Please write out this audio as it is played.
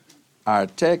Our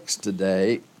text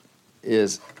today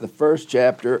is the first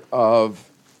chapter of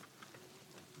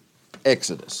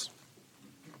Exodus.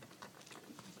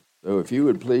 So if you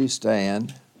would please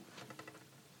stand,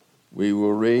 we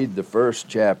will read the first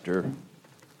chapter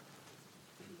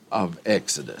of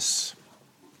Exodus.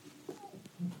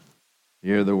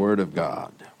 Hear the word of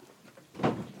God.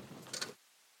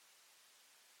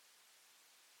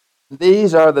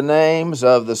 These are the names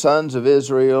of the sons of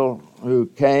Israel who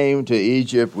came to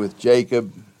Egypt with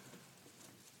Jacob.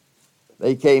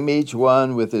 They came each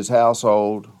one with his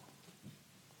household: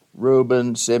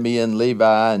 Reuben, Simeon,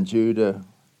 Levi, and Judah,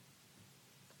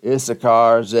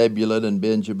 Issachar, Zebulun, and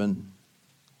Benjamin,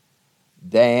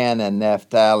 Dan and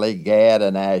Naphtali, Gad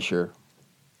and Asher,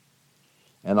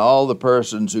 and all the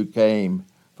persons who came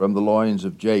from the loins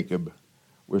of Jacob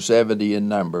were 70 in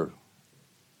number.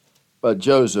 But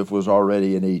Joseph was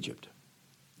already in Egypt.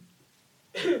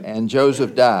 And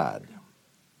Joseph died,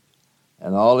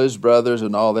 and all his brothers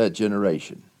and all that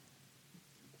generation.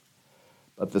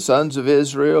 But the sons of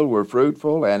Israel were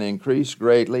fruitful and increased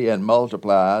greatly and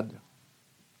multiplied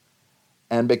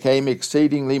and became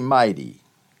exceedingly mighty,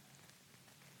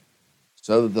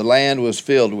 so that the land was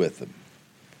filled with them.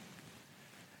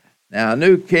 Now a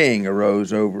new king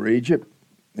arose over Egypt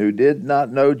who did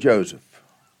not know Joseph.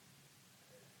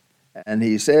 And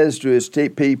he says to his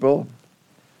people,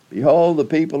 "Behold, the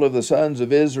people of the sons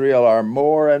of Israel are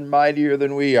more and mightier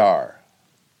than we are.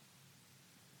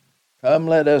 Come,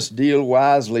 let us deal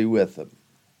wisely with them,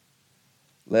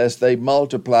 lest they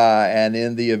multiply, and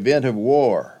in the event of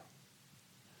war,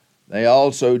 they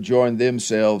also join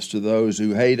themselves to those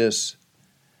who hate us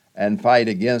and fight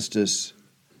against us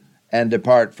and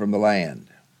depart from the land."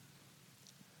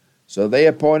 So they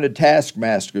appointed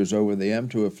taskmasters over them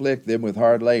to afflict them with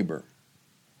hard labor.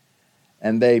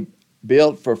 And they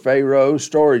built for Pharaoh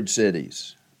storage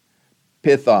cities,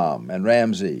 Pithom and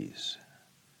Ramses.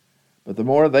 But the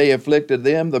more they afflicted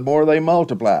them, the more they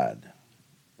multiplied,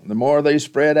 and the more they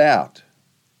spread out,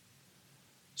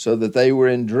 so that they were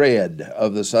in dread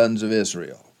of the sons of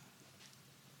Israel.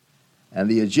 And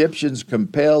the Egyptians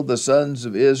compelled the sons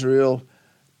of Israel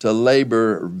to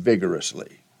labor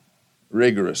rigorously.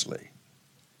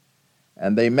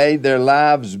 And they made their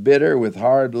lives bitter with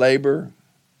hard labor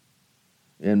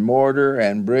in mortar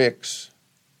and bricks,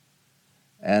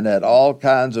 and at all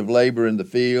kinds of labor in the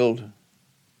field,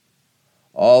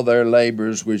 all their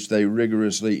labors which they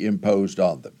rigorously imposed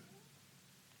on them.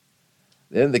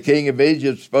 Then the king of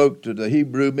Egypt spoke to the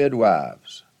Hebrew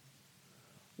midwives,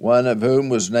 one of whom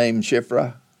was named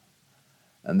Shiphrah,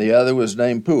 and the other was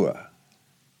named Puah.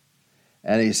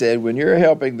 And he said, "When you're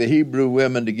helping the Hebrew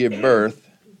women to give birth,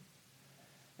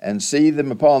 and see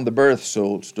them upon the birth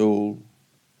stool,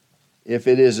 if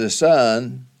it is a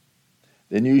son,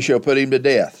 then you shall put him to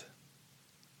death.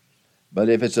 But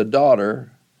if it's a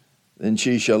daughter, then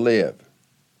she shall live."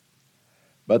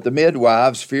 But the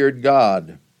midwives feared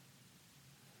God,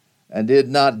 and did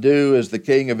not do as the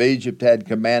king of Egypt had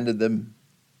commanded them,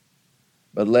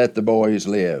 but let the boys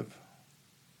live.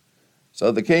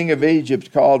 So the king of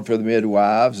Egypt called for the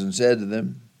midwives and said to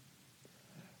them,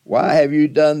 "Why have you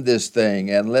done this thing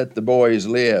and let the boys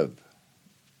live?"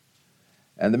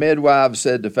 And the midwives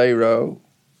said to Pharaoh,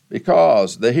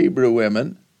 "Because the Hebrew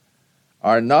women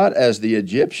are not as the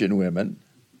Egyptian women,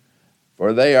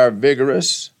 for they are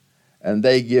vigorous, and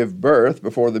they give birth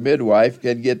before the midwife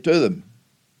can get to them."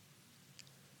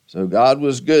 So God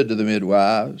was good to the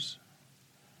midwives,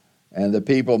 and the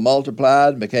people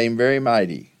multiplied and became very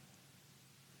mighty.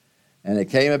 And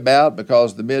it came about,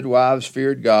 because the midwives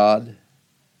feared God,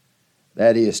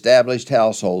 that he established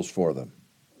households for them.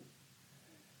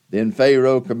 Then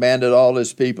Pharaoh commanded all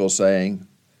his people, saying,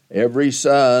 "Every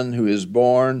son who is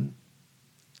born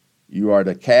you are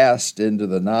to cast into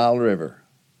the Nile River,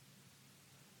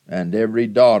 and every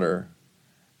daughter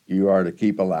you are to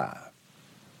keep alive."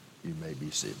 You may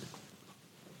be seated.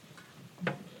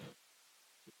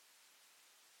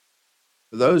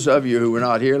 For those of you who were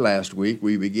not here last week,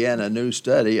 we began a new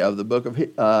study of the book of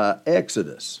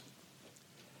Exodus.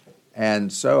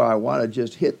 And so I want to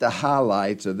just hit the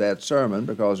highlights of that sermon,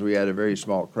 because we had a very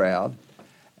small crowd.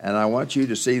 And I want you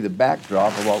to see the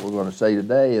backdrop of what we're going to say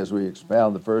today as we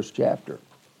expound the first chapter.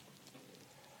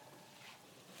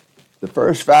 The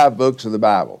first 5 books of the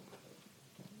Bible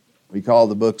we call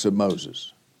the books of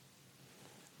Moses: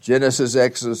 Genesis,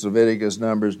 Exodus, Leviticus,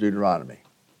 Numbers, Deuteronomy,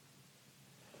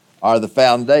 are the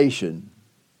foundation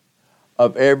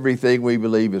of everything we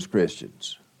believe as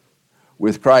Christians,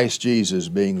 with Christ Jesus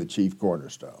being the chief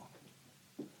cornerstone.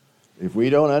 If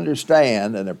we don't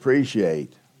understand and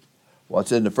appreciate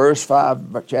what's in the first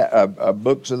 5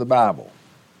 books of the Bible,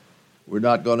 We're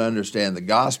not going to understand the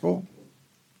gospel.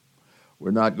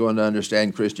 We're not going to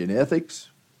understand Christian ethics.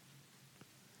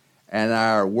 And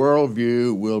our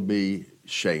worldview will be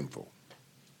shameful.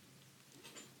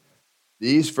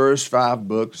 These first 5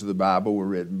 books of the Bible were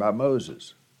written by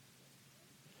Moses.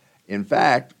 In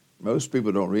fact, most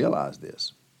people don't realize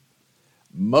this.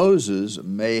 Moses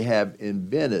may have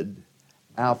invented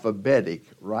alphabetic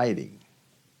writing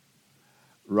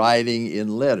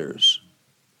in letters.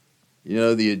 You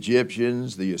know, the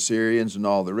Egyptians, the Assyrians, and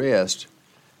all the rest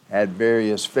had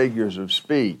various figures of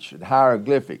speech and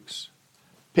hieroglyphics,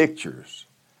 pictures.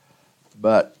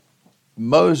 But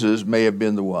Moses may have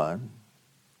been the one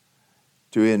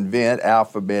to invent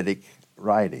alphabetic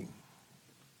writing.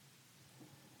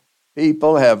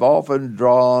 People have often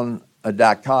drawn a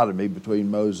dichotomy between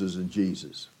Moses and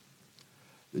Jesus.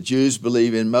 The Jews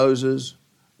believe in Moses,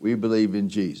 we believe in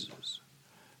Jesus.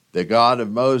 The God of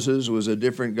Moses was a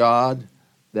different God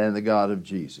than the God of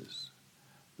Jesus.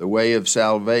 The way of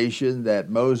salvation that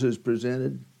Moses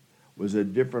presented was a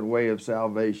different way of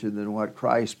salvation than what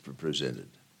Christ presented.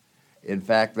 In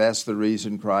fact, that's the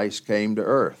reason Christ came to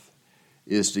earth,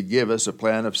 is to give us a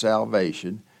plan of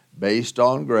salvation based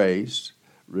on grace,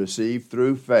 received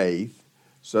through faith,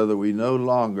 so that we no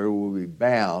longer will be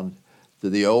bound to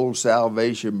the old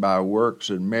salvation by works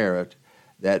and merit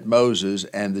that Moses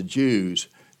and the Jews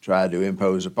tried to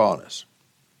impose upon us.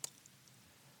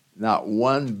 Not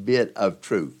one bit of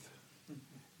truth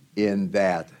in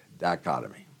that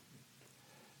dichotomy.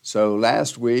 So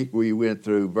last week we went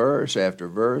through verse after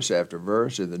verse after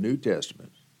verse in the New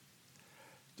Testament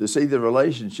to see the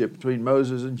relationship between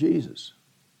Moses and Jesus.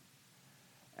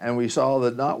 And we saw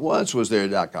that not once was there a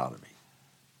dichotomy.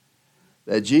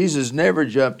 That Jesus never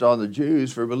jumped on the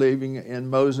Jews for believing in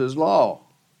Moses' law.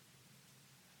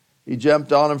 He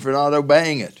jumped on them for not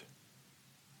obeying it.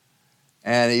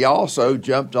 And he also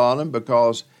jumped on them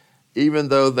because even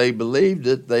though they believed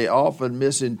it, they often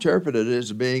misinterpreted it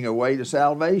as being a way to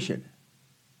salvation.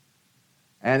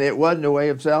 And it wasn't a way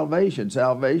of salvation.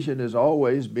 Salvation has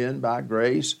always been by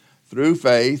grace through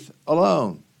faith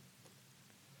alone.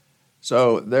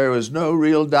 So there was no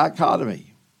real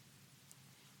dichotomy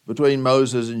between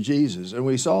Moses and Jesus. And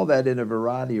we saw that in a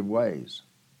variety of ways.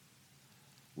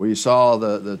 We saw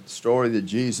the story that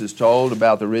Jesus told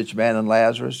about the rich man and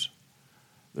Lazarus.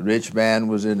 The rich man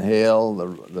was in hell,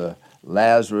 the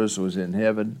Lazarus was in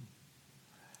heaven.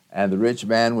 And the rich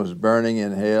man was burning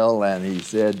in hell, and he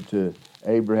said to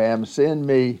Abraham, send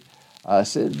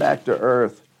back to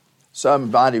earth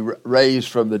somebody raised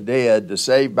from the dead to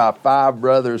save my 5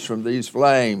 brothers from these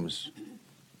flames.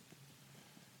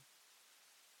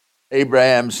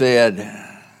 Abraham said,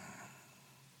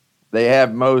 they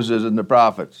have Moses and the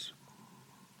prophets.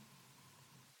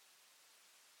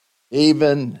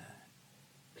 Even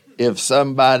if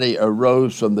somebody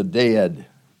arose from the dead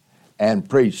and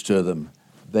preached to them,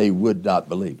 they would not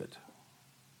believe it.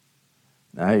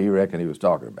 Now, who do you reckon he was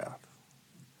talking about?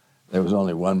 There was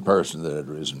only one person that had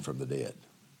risen from the dead.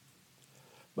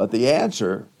 But the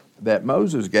answer that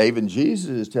Moses gave, and Jesus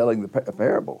is telling the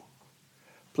parable,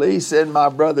 please send my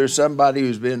brother somebody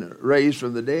who's been raised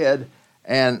from the dead.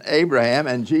 And Abraham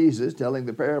and Jesus, telling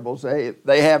the parable, say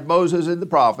they have Moses and the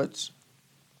prophets.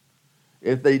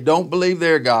 If they don't believe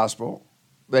their gospel,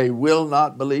 they will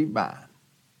not believe mine.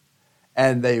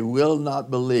 And they will not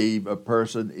believe a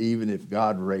person even if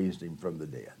God raised him from the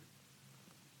dead.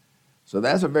 So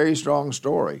that's a very strong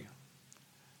story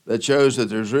that shows that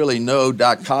there's really no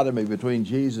dichotomy between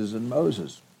Jesus and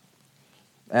Moses.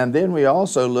 And then we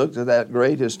also looked at that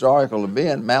great historical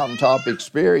event, mountaintop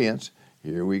experience.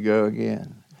 Here we go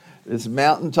again. This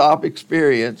mountaintop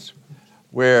experience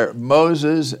where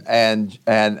Moses and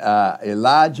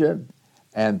Elijah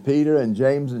and Peter and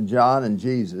James and John and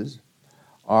Jesus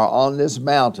are on this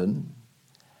mountain,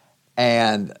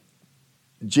 and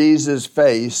Jesus'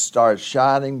 face starts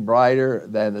shining brighter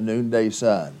than the noonday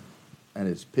sun, and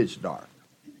it's pitch dark.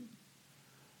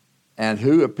 And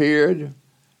who appeared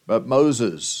but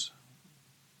Moses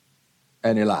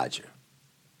and Elijah?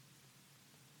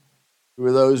 Who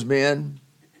were those men?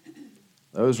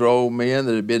 Those were old men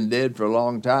that had been dead for a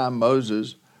long time.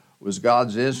 Moses was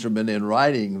God's instrument in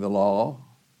writing the law.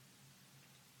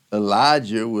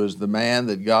 Elijah was the man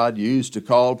that God used to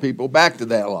call people back to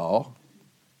that law.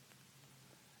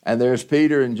 And there's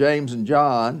Peter and James and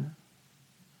John.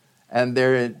 And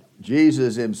there's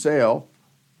Jesus himself,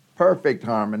 perfect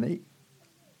harmony.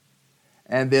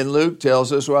 And then Luke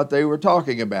tells us what they were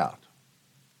talking about.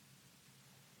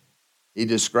 He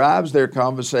describes their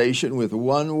conversation with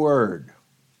one word.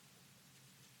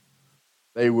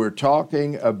 They were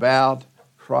talking about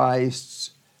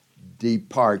Christ's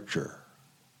departure.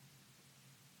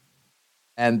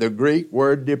 And the Greek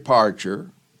word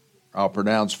departure, I'll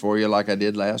pronounce for you like I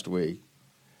did last week,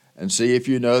 and see if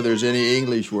you know there's any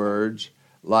English words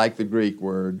like the Greek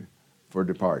word for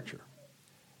departure.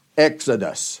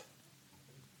 Exodus.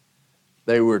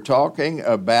 They were talking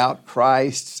about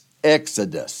Christ's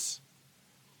exodus,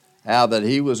 how that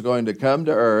he was going to come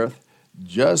to earth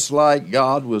just like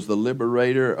God was the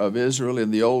liberator of Israel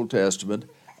in the Old Testament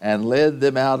and led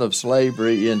them out of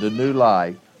slavery into new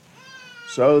life.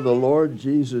 So the Lord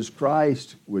Jesus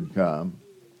Christ would come,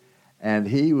 and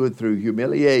he would, through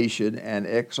humiliation and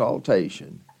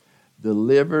exaltation,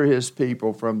 deliver his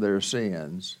people from their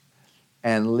sins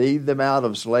and lead them out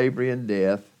of slavery and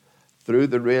death through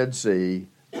the Red Sea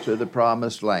to the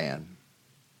Promised Land.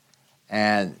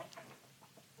 And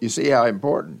you see how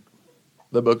important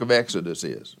the book of Exodus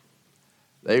is.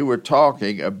 They were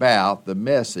talking about the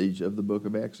message of the book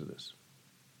of Exodus.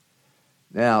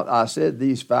 Now, I said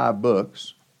these 5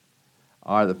 books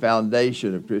are the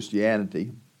foundation of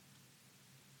Christianity.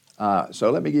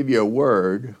 So let me give you a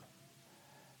word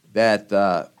that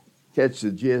catch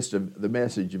the gist of the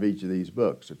message of each of these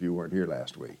books if you weren't here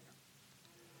last week.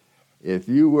 If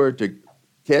you were to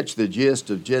catch the gist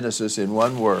of Genesis in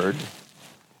one word,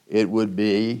 it would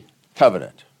be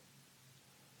covenant.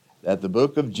 That the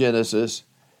book of Genesis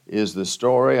is the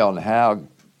story on how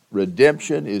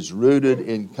redemption is rooted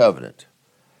in covenant.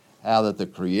 How that the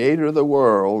Creator of the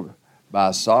world, by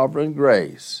sovereign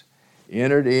grace,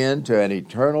 entered into an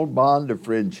eternal bond of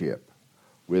friendship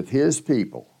with his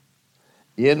people,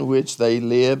 in which they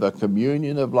live a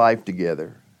communion of life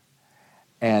together,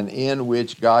 and in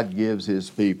which God gives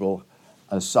his people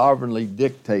a sovereignly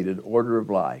dictated order of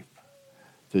life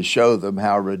to show them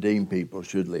how redeemed people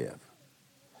should live.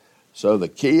 So the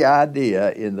key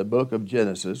idea in the book of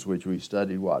Genesis, which we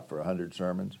studied, for 100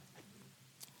 sermons,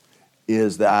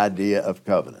 is the idea of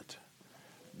covenant.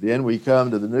 Then we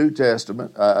come to the New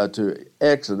Testament, to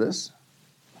Exodus,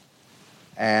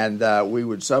 and we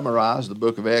would summarize the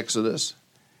book of Exodus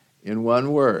in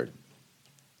one word,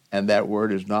 and that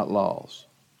word is not laws.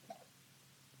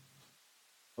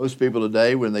 Most people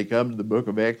today, when they come to the book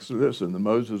of Exodus and the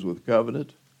Moses with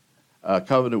covenant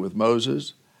with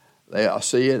Moses, they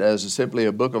see it as simply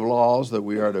a book of laws that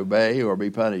we are to obey or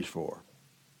be punished for.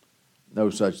 No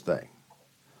such thing.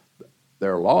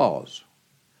 They're laws.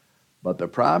 But the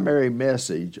primary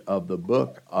message of the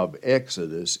book of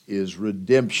Exodus is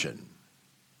redemption.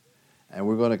 And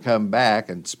we're going to come back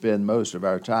and spend most of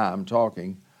our time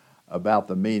talking about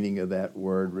the meaning of that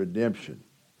word redemption.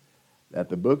 That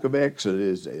the book of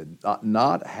Exodus is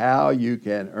not how you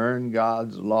can earn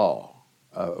God's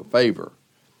favor.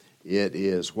 It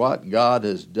is what God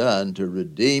has done to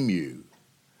redeem you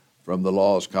from the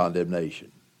law's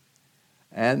condemnation.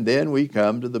 And then we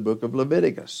come to the book of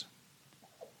Leviticus.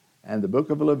 And the book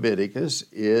of Leviticus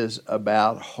is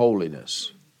about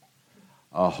holiness.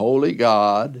 A holy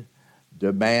God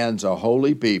demands a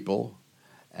holy people,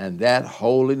 and that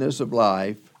holiness of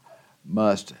life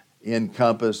must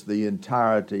encompass the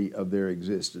entirety of their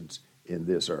existence in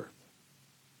this earth.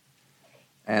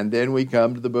 And then we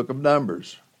come to the book of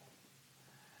Numbers.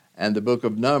 And the book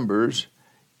of Numbers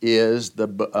is a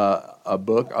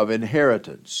book of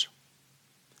inheritance.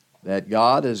 That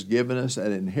God has given us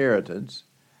an inheritance,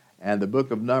 and the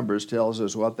book of Numbers tells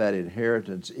us what that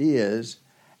inheritance is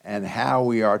and how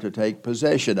we are to take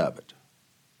possession of it.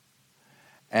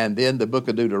 And then the book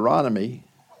of Deuteronomy,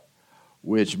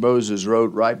 which Moses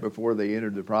wrote right before they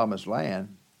entered the Promised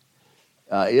Land,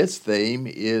 its theme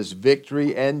is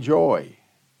victory and joy.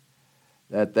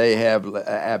 That they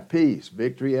have peace,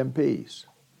 victory and peace.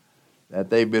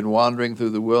 That they've been wandering through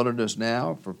the wilderness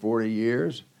now for 40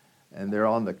 years, and they're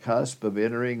on the cusp of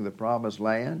entering the Promised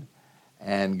Land,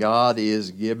 and God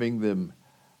is giving them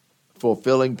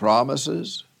fulfilling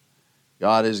promises.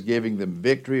 God is giving them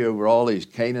victory over all these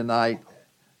Canaanite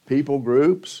people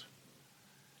groups,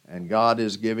 and God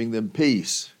is giving them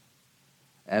peace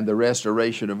and the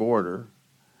restoration of order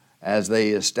as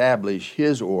they establish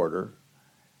his order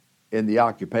in the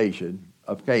occupation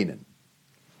of Canaan.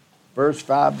 First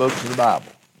 5 books of the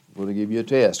Bible. I'm going to give you a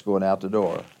test going out the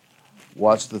door.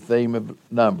 What's the theme of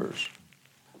Numbers?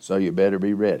 So you better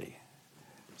be ready.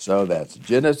 So that's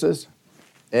Genesis,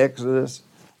 Exodus,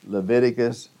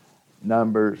 Leviticus,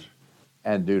 Numbers,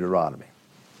 and Deuteronomy.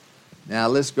 Now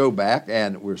let's go back,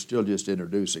 and we're still just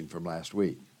introducing from last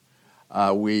week.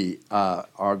 We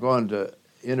are going to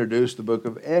introduce the book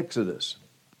of Exodus.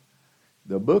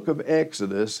 The book of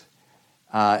Exodus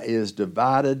is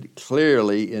divided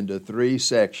clearly into 3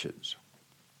 sections.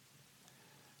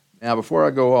 Now, before I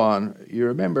go on, you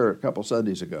remember a couple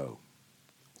Sundays ago,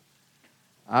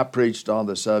 I preached on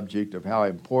the subject of how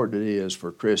important it is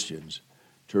for Christians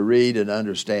to read and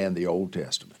understand the Old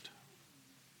Testament.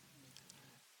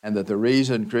 And that the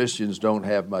reason Christians don't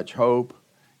have much hope,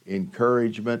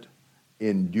 encouragement,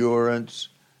 endurance,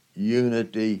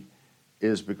 unity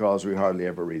is because we hardly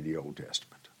ever read the Old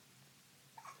Testament.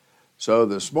 So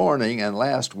this morning and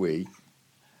last week,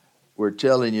 we're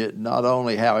telling you not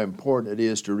only how important it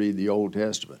is to read the Old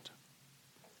Testament,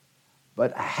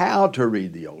 but how to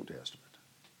read the Old Testament.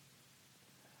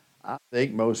 I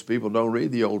think most people don't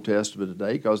read the Old Testament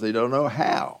today because they don't know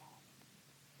how.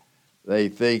 They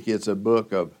think it's a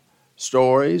book of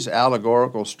stories,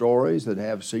 allegorical stories that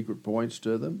have secret points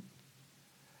to them.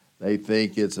 They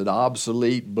think it's an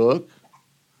obsolete book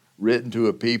written to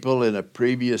a people in a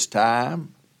previous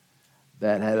time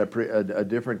that had a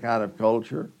different kind of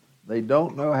culture. They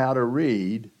don't know how to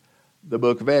read the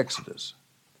book of Exodus.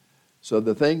 So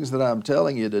the things that I'm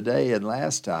telling you today and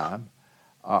last time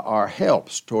are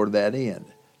helps toward that end.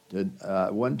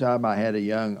 One time I had a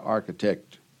young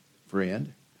architect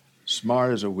friend,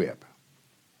 smart as a whip.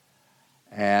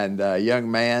 And a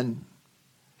young man,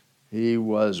 he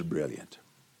was brilliant.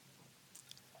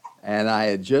 And I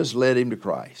had just led him to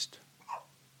Christ.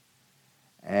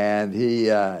 And he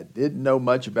didn't know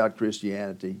much about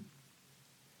Christianity.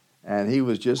 And he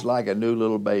was just like a new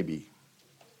little baby.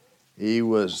 He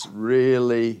was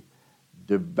really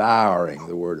devouring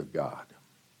the Word of God.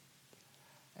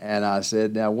 And I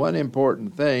said, now one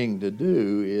important thing to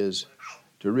do is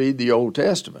to read the Old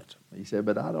Testament. He said,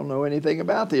 but I don't know anything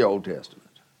about the Old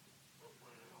Testament.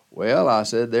 Well, I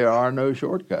said, there are no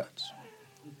shortcuts.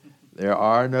 There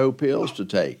are no pills to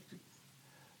take.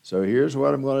 So here's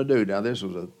what I'm going to do. Now, this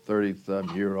was a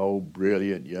 30-some-year-old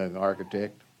brilliant young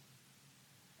architect.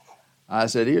 I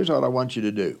said, here's what I want you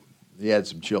to do. He had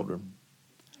some children.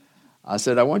 I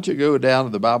said, I want you to go down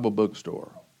to the Bible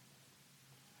bookstore.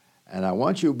 And I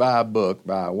want you to buy a book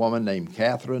by a woman named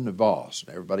Catherine Voss.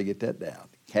 Everybody get that down.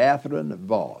 Catherine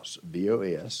Voss,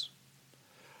 V-O-S,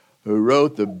 who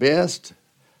wrote the best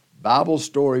Bible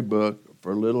story book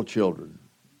for little children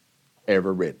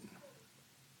ever written.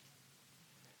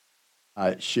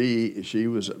 She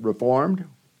was Reformed.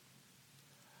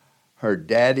 Her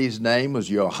daddy's name was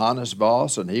Johannes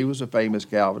Voss, and he was a famous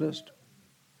Calvinist.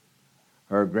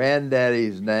 Her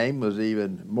granddaddy's name was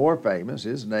even more famous.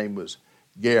 His name was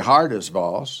Gerhardus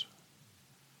Voss,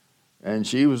 and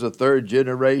she was a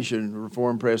third-generation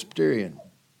Reformed Presbyterian.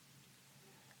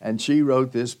 And she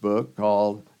wrote this book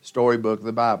called Storybook of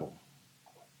the Bible.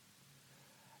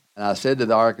 And I said to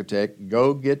the architect,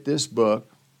 go get this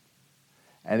book,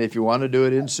 and if you want to do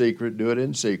it in secret, do it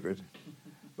in secret.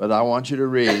 But I want you to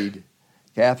read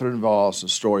Catherine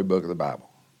Voss' Storybook of the Bible.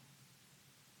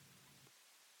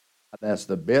 That's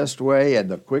the best way and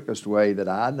the quickest way that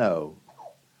I know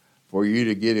for you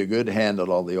to get a good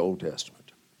handle on the Old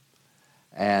Testament.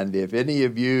 And if any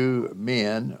of you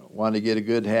men want to get a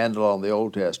good handle on the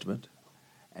Old Testament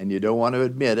and you don't want to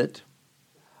admit it,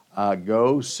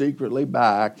 go secretly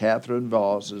buy Catherine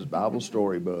Voss's Bible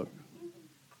storybook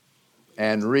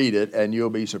and read it, and you'll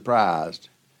be surprised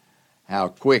how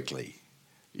quickly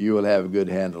you will have a good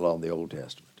handle on the Old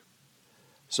Testament.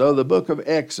 So the book of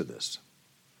Exodus,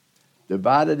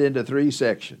 divided into 3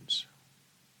 sections.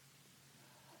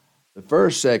 The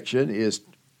first section is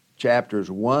chapters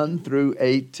 1 through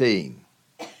 18.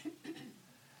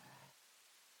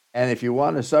 And if you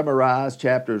want to summarize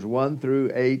chapters 1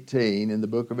 through 18 in the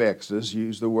book of Exodus,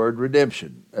 use the word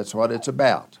redemption. That's what it's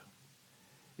about.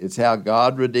 It's how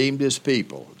God redeemed his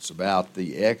people. It's about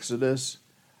the Exodus,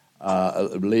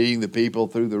 leading the people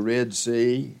through the Red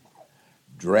Sea,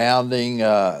 drowning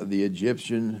the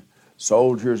Egyptian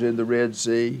soldiers in the Red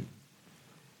Sea.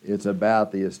 It's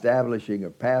about the establishing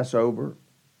of Passover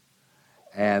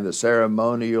and the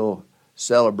ceremonial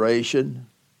celebration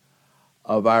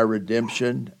of our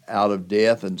redemption out of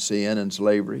death and sin and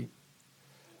slavery.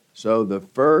 So the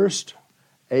first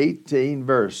 18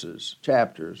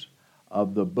 chapters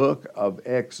of the book of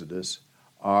Exodus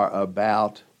are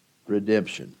about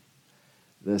redemption.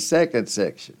 The second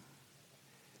section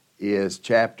is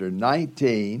chapter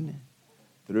 19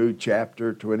 through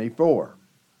chapter 24.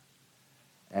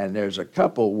 And there's a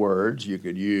couple words you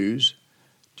could use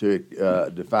to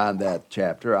define that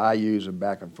chapter. I use them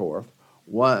back and forth.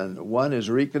 One is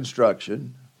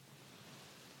reconstruction,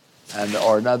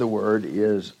 or another word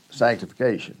is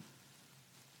sanctification.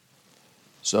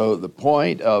 So the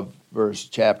point of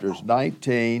chapters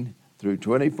 19 through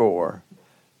 24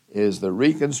 is the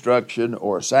reconstruction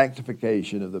or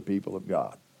sanctification of the people of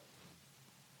God.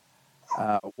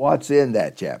 What's in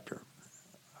that chapter?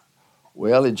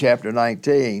 Well, in chapter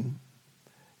 19,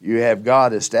 you have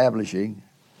God establishing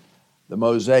the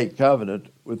Mosaic covenant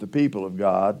with the people of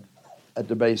God at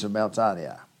the base of Mount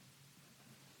Sinai.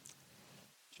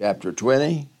 Chapter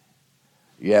 20,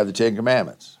 you have the Ten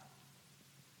Commandments.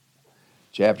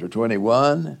 Chapter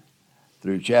 21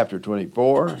 through chapter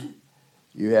 24,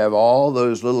 you have all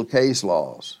those little case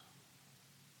laws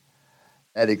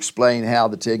that explain how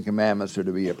the Ten Commandments are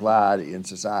to be applied in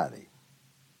society.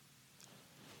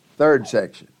 Third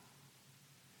section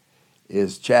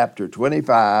is chapter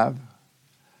 25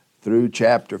 through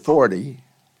chapter 40,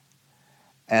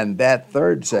 and that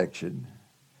third section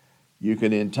you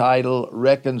can entitle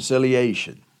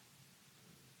Reconciliation.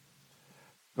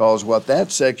 Because what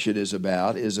that section is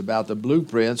about the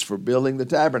blueprints for building the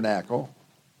tabernacle,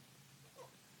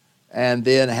 and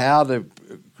then how to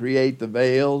create the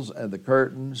veils and the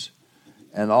curtains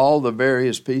and all the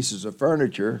various pieces of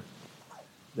furniture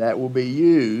that will be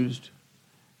used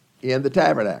in the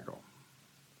tabernacle.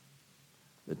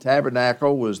 The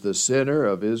tabernacle was the center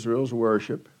of Israel's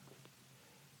worship.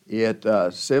 It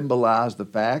symbolized the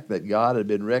fact that God had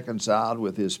been reconciled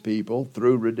with his people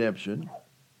through redemption,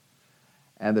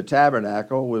 and the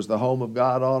tabernacle was the home of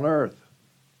God on earth.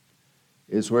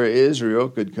 It's where Israel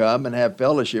could come and have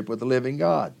fellowship with the living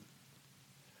God.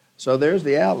 So there's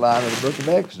the outline of the book of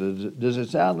Exodus. Does it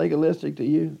sound legalistic to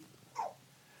you?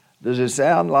 Does it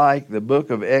sound like the book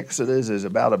of Exodus is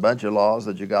about a bunch of laws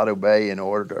that you got to obey in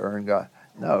order to earn God?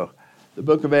 No. The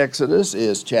book of Exodus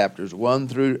is chapters 1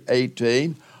 through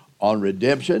 18 on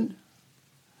redemption,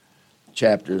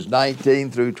 chapters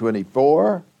 19 through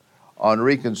 24 on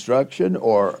reconstruction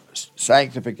or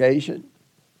sanctification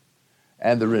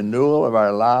and the renewal of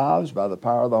our lives by the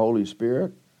power of the Holy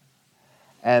Spirit.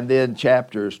 And then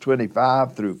chapters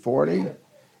 25 through 40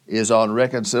 is on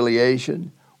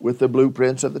reconciliation with the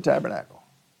blueprints of the tabernacle.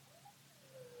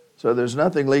 So there's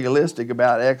nothing legalistic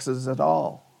about Exodus at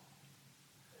all.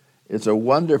 It's a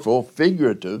wonderful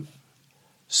figurative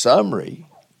summary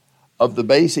of the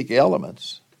basic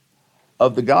elements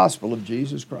of the gospel of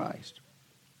Jesus Christ.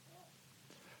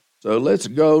 So let's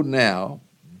go now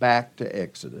back to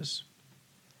Exodus.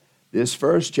 This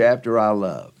first chapter I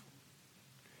love.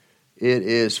 It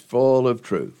is full of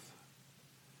truth.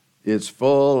 It's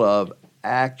full of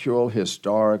actual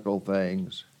historical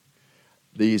things.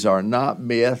 These are not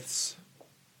myths.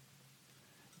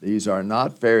 These are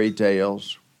not fairy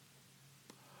tales.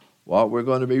 What we're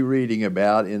going to be reading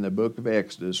about in the book of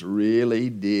Exodus really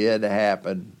did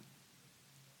happen.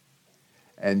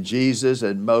 And Jesus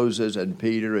and Moses and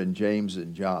Peter and James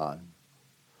and John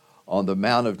on the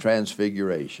Mount of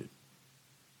Transfiguration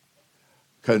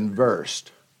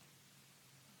conversed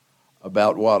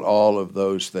about what all of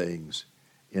those things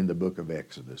in the book of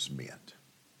Exodus meant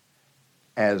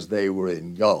as they were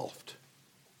engulfed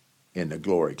in the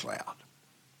glory cloud.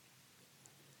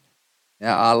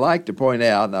 Now, I like to point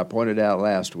out, and I pointed out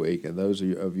last week, and those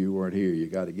of you who weren't here, you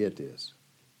got to get this.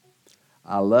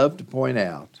 I love to point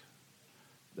out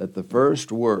that the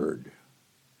first word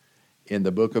in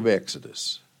the book of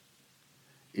Exodus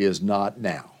is not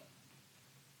now.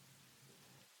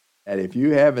 And if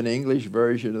you have an English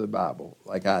version of the Bible,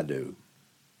 like I do,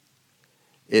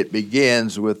 it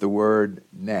begins with the word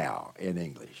now in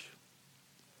English.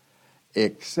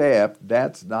 Except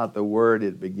that's not the word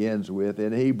it begins with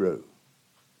in Hebrew.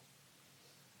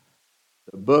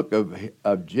 The book of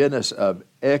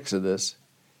Exodus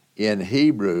in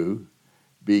Hebrew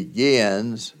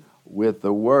begins with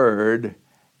the word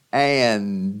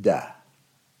and.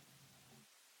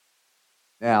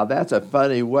 Now, that's a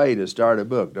funny way to start a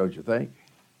book, don't you think?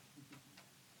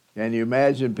 Can you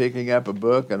imagine picking up a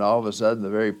book and all of a sudden the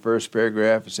very first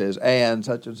paragraph says, and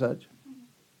such and such?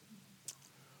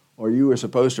 Or you were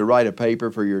supposed to write a paper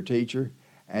for your teacher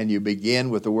and you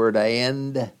begin with the word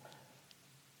and,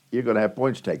 you're going to have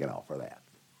points taken off for that.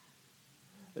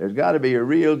 There's got to be a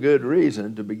real good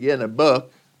reason to begin a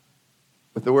book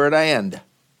with the word and.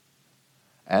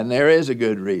 And there is a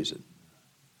good reason.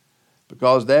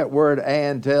 Because that word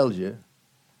and tells you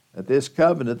that this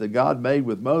covenant that God made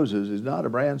with Moses is not a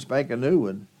brand spanking new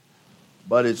one,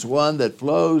 but it's one that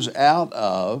flows out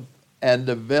of and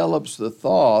develops the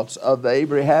thoughts of the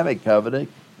Abrahamic covenant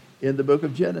in the book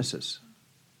of Genesis.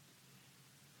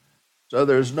 So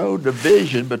there's no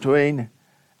division between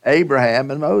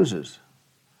Abraham and Moses.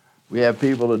 We have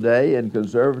people today in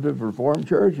conservative Reformed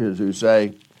churches who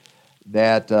say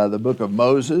that the book of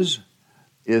Moses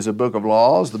is a book of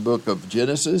laws, the book of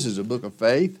Genesis is a book of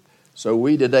faith. So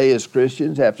we today as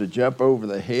Christians have to jump over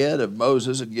the head of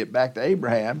Moses and get back to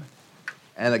Abraham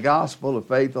and the gospel of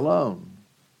faith alone.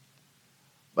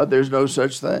 But there's no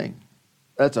such thing.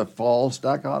 That's a false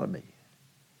dichotomy.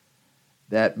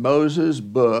 That Moses'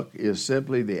 book is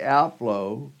simply the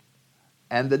outflow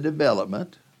and the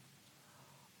development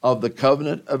of the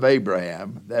covenant of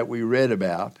Abraham that we read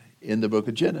about in the book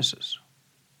of Genesis.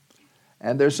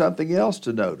 And there's something else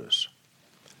to notice.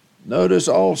 Notice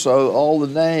also all the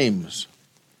names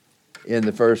in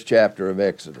the first chapter of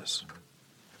Exodus.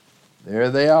 There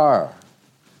they are.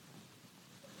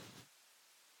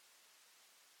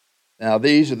 Now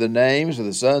these are the names of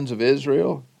the sons of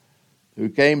Israel who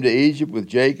came to Egypt with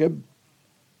Jacob.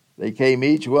 They came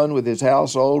each one with his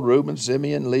household, Reuben,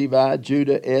 Simeon, Levi,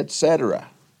 Judah, etc.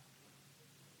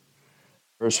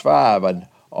 Verse 5, and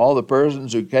all the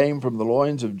persons who came from the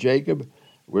loins of Jacob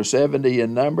were 70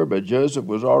 in number, but Joseph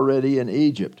was already in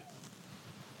Egypt.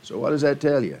 So what does that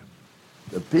tell you?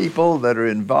 The people that are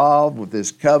involved with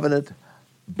this covenant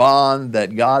bond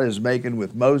that God is making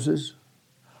with Moses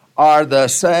are the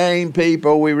same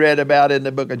people we read about in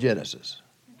the book of Genesis.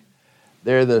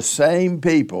 They're the same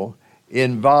people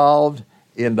involved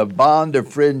in the bond of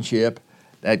friendship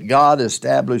that God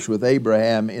established with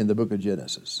Abraham in the book of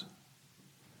Genesis.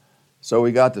 So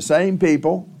we got the same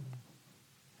people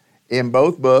in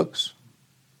both books.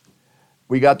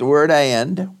 We got the word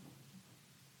and.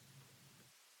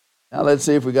 Now let's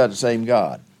see if we got the same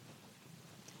God.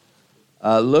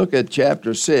 Look at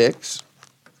chapter 6,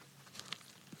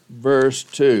 verse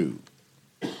 2.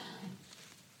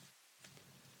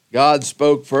 God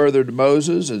spoke further to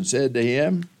Moses and said to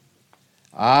him,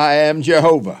 I am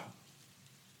Jehovah,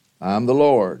 I'm the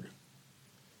Lord.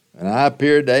 And I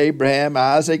appeared to Abraham,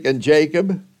 Isaac, and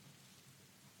Jacob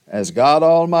as God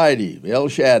Almighty, El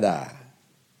Shaddai,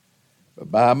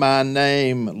 but by my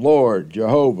name, Lord,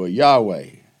 Jehovah, Yahweh,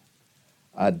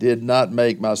 I did not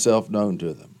make myself known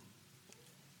to them.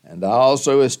 And I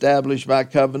also established my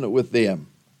covenant with them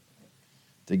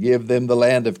to give them the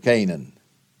land of Canaan,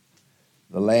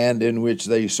 the land in which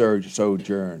they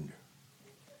sojourned.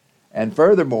 And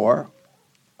furthermore,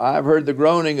 I've heard the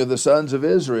groaning of the sons of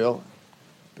Israel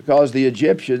because the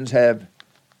Egyptians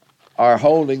are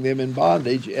holding them in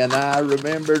bondage, and I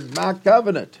remembered my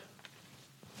covenant.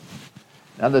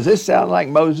 Now, does this sound like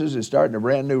Moses is starting a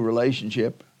brand new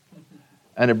relationship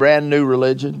and a brand new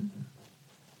religion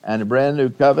and a brand new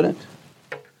covenant?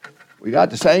 We got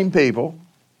the same people.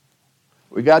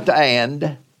 We got the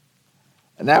and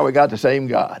now we got the same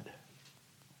God.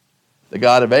 The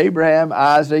God of Abraham,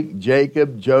 Isaac,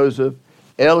 Jacob, Joseph,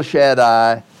 El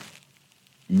Shaddai,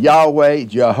 Yahweh,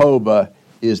 Jehovah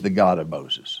is the God of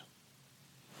Moses.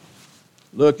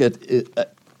 Look at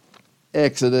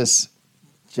Exodus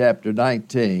chapter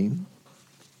 19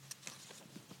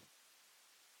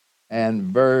 and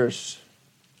verse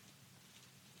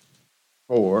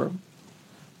 4.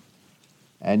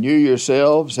 And you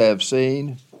yourselves have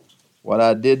seen what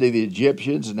I did to the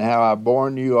Egyptians and how I bore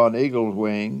you on eagle's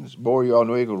wings,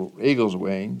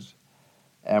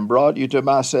 and brought you to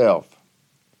myself.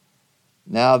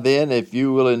 Now then, if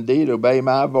you will indeed obey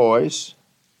my voice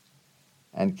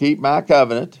and keep my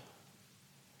covenant,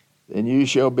 then you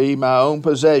shall be my own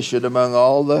possession among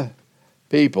all the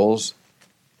peoples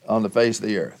on the face of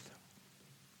the earth.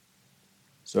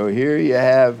 So here you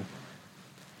have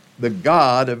the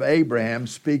God of Abraham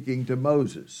speaking to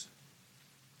Moses,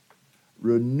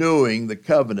 renewing the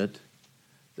covenant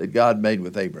that God made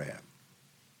with Abraham.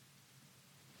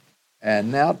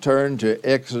 And now turn to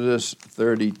Exodus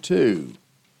 32.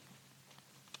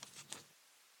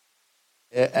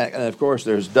 And of course,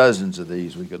 there's dozens of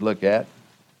these we could look at.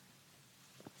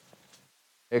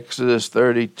 Exodus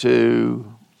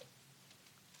 32.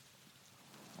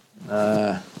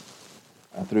 I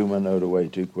threw my note away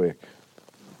too quick.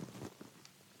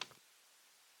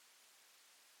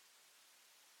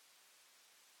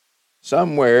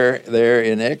 Somewhere there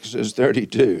in Exodus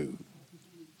 32,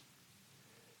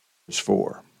 verse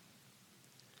 4.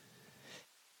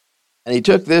 And he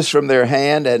took this from their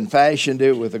hand and fashioned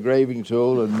it with a graving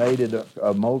tool and made it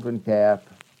a molten calf.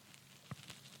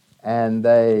 And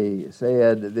they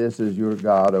said, this is your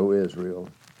God, O Israel,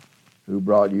 who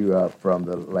brought you up from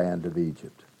the land of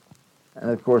Egypt.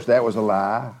 And of course, that was a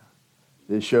lie.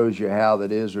 This shows you how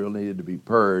that Israel needed to be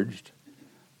purged.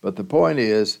 But the point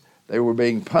is, they were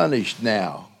being punished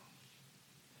now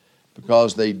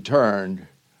because they'd turned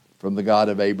from the God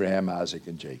of Abraham, Isaac,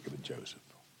 and Jacob, and Joseph.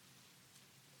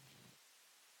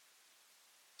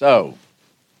 So,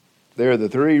 there are the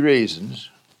three reasons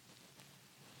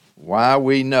why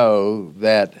we know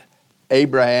that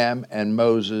Abraham and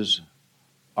Moses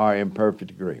are in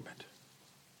perfect agreement.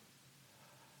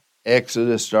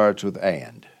 Exodus starts with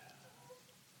and.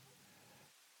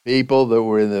 People that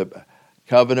were in the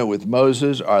covenant with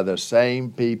Moses are the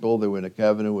same people that were in a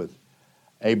covenant with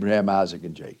Abraham, Isaac,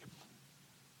 and Jacob.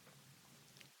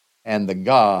 And the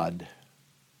God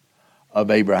of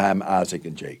Abraham, Isaac,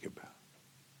 and Jacob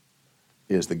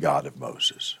is the God of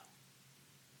Moses.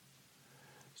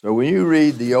 So when you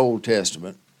read the Old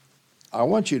Testament, I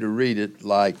want you to read it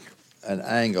like an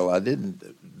angle. I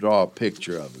didn't draw a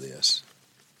picture of this,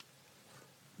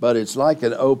 but it's like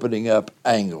an opening up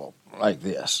angle like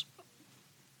this.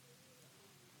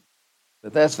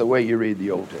 But that's the way you read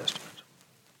the Old Testament.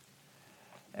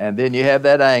 And then you have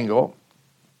that angle,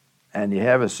 and you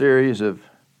have a series of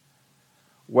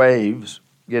waves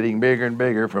getting bigger and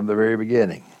bigger from the very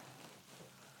beginning.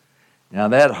 Now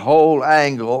that whole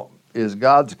angle is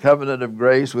God's covenant of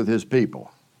grace with his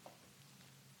people.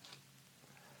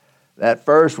 That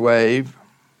first wave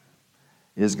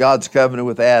is God's covenant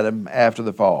with Adam after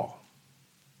the fall,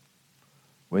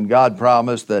 when God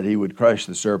promised that he would crush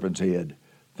the serpent's head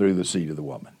through the seed of the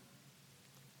woman.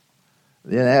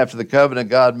 Then after the covenant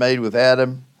God made with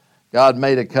Adam, God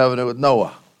made a covenant with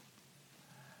Noah.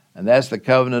 And that's the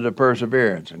covenant of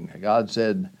perseverance. And God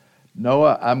said,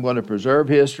 Noah, I'm going to preserve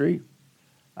history.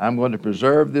 I'm going to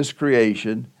preserve this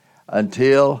creation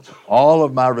until all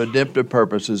of my redemptive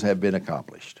purposes have been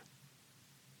accomplished.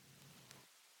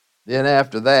 Then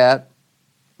after that,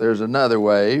 there's another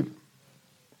wave,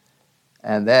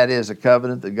 and that is a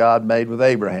covenant that God made with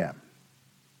Abraham.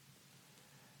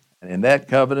 And in that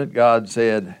covenant, God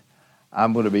said,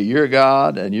 I'm going to be your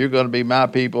God, and you're going to be my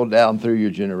people down through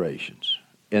your generations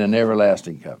in an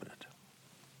everlasting covenant.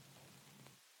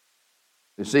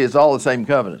 You see, it's all the same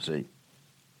covenant, see?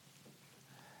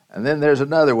 And then there's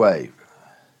another wave,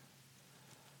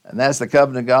 and that's the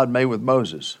covenant God made with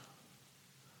Moses.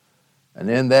 And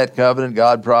in that covenant,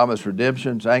 God promised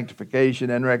redemption, sanctification,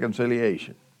 and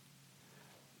reconciliation.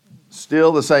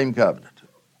 Still the same covenant.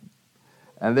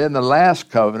 And then the last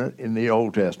covenant in the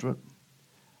Old Testament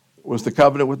was the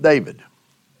covenant with David,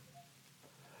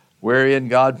 wherein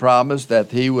God promised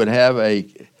that he would have a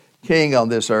king on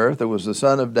this earth that was the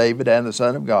son of David and the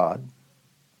son of God,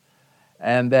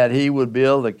 and that he would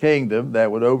build a kingdom that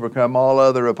would overcome all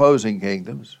other opposing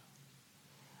kingdoms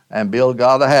and build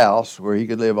God a house where he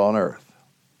could live on earth.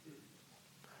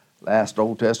 Last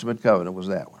Old Testament covenant was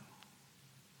that one.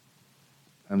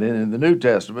 And then in the New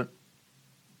Testament,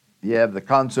 you have the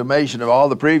consummation of all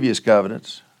the previous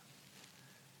covenants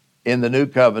in the new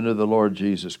covenant of the Lord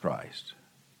Jesus Christ,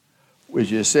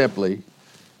 which is simply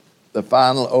the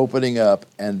final opening up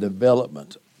and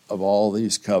development of all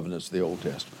these covenants of the Old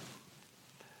Testament.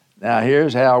 Now,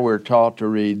 here's how we're taught to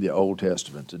read the Old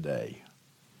Testament today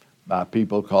by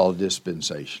people called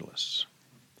dispensationalists.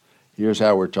 Here's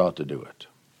how we're taught to do it.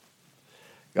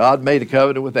 God made a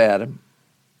covenant with Adam.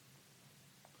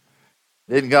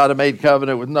 Then God made a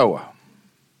covenant with Noah.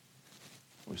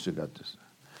 We still got this.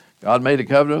 God made a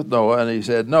covenant with Noah, and he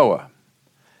said, Noah,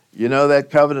 you know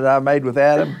that covenant I made with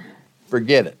Adam?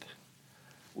 Forget it.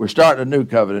 We're starting a new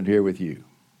covenant here with you.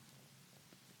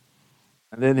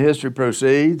 And then history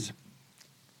proceeds,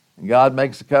 and God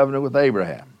makes a covenant with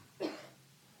Abraham.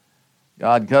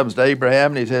 God comes to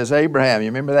Abraham, and he says, Abraham, you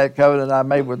remember that covenant I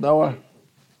made with Noah?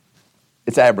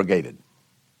 It's abrogated.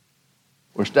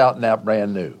 We're starting out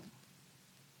brand new.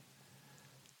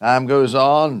 Time goes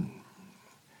on.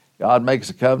 God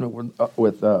makes a covenant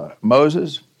with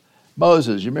Moses.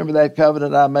 Moses, you remember that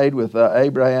covenant I made with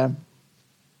Abraham?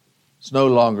 It's no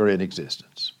longer in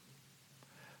existence.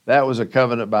 That was a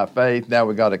covenant by faith. Now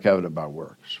we got a covenant by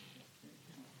works.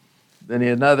 Then he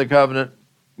had another covenant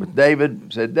with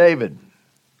David. Said, David,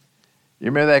 you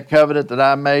remember that covenant that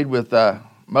I made with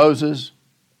Moses?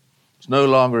 It's no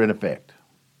longer in effect.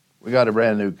 We got a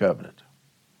brand new covenant.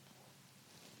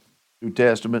 New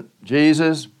Testament,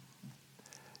 Jesus,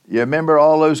 you remember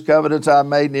all those covenants I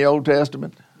made in the Old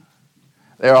Testament?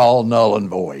 They're all null and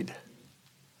void.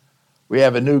 We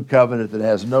have a new covenant that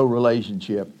has no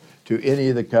relationship to any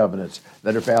of the covenants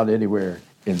that are found anywhere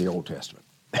in the Old Testament.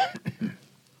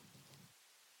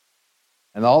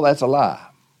 And all that's a lie.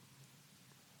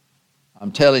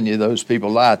 I'm telling you, those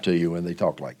people lie to you when they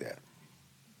talk like that.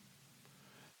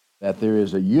 That there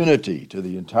is a unity to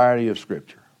the entirety of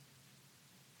Scripture.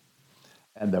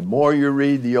 And the more you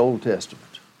read the Old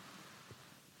Testament,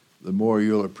 the more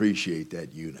you'll appreciate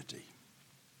that unity.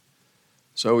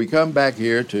 So we come back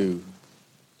here to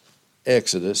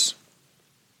Exodus,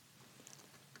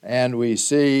 and we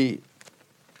see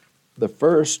the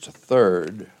first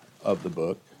third of the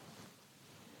book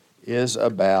is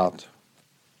about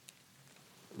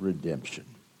redemption.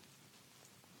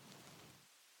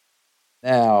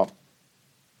 Now,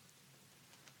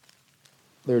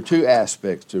 there are two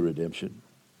aspects to redemption.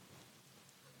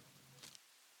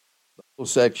 The whole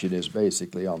section is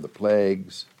basically on the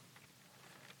plagues,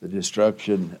 the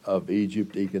destruction of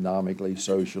Egypt economically,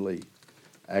 socially,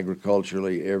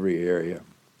 agriculturally, every area.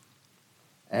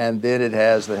 And then it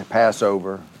has the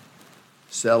Passover,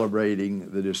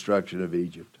 celebrating the destruction of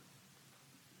Egypt.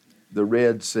 The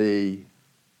Red Sea,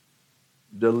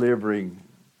 delivering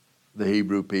the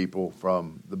Hebrew people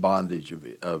from the bondage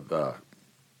of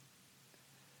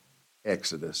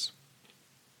Exodus.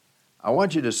 I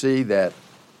want you to see that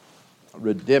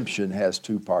redemption has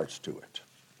two parts to it.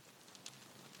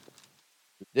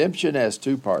 Redemption has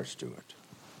two parts to it.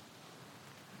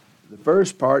 The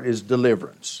first part is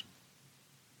deliverance.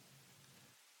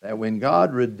 That when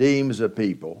God redeems a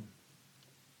people,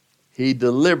 He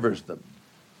delivers them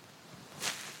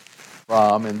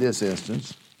from, in this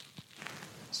instance,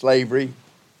 slavery,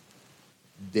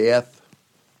 death,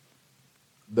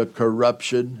 the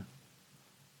corruption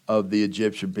of the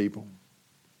Egyptian people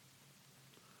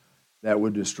that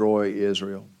would destroy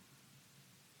Israel.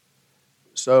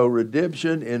 So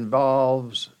redemption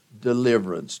involves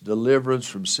deliverance. Deliverance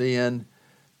from sin,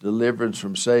 deliverance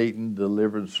from Satan,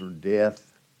 deliverance from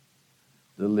death,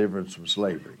 deliverance from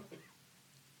slavery.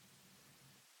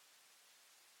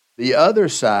 The other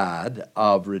side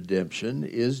of redemption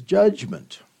is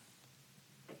judgment.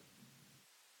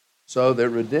 So that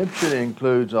redemption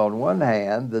includes, on one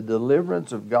hand, the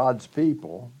deliverance of God's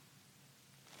people,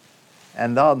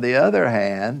 and on the other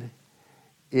hand,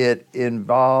 it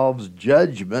involves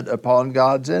judgment upon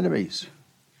God's enemies.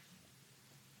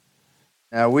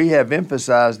 Now, we have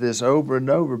emphasized this over and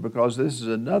over because this is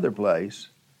another place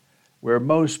where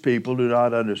most people do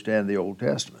not understand the Old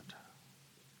Testament.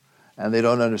 And they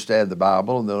don't understand the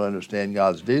Bible, and they don't understand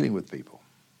God's dealing with people.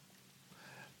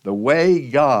 The way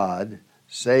God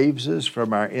saves us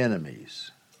from our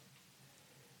enemies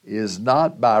is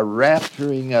not by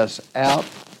rapturing us out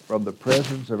from the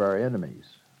presence of our enemies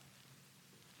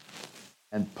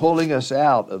and pulling us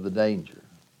out of the danger.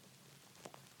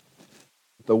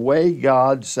 The way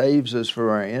God saves us from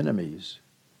our enemies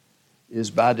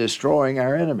is by destroying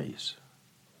our enemies.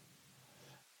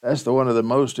 That's one of the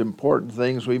most important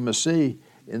things we must see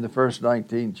in the first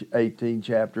 18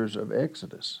 chapters of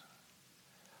Exodus.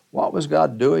 What was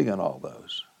God doing in all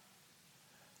those?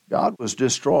 God was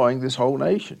destroying this whole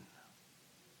nation.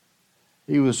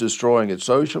 He was destroying it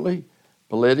socially,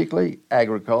 politically,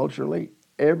 agriculturally,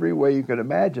 every way you could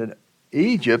imagine.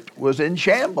 Egypt was in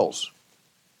shambles.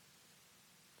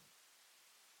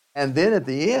 And then at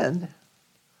the end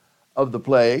of the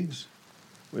plagues,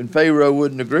 when Pharaoh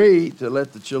wouldn't agree to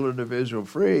let the children of Israel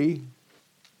free,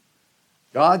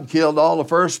 God killed all the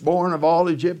firstborn of all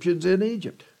Egyptians in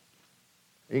Egypt,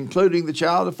 including the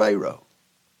child of Pharaoh.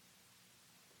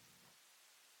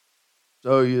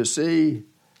 So you see,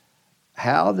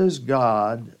 how does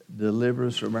God deliver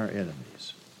us from our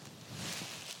enemies?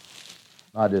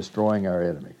 By destroying our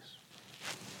enemies.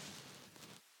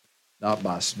 Not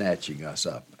by snatching us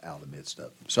up out of the midst of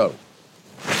them. So,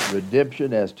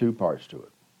 redemption has two parts to it.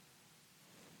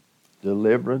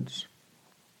 Deliverance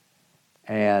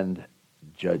and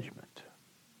judgment.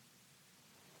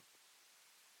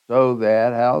 So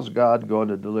that, how's God going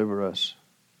to deliver us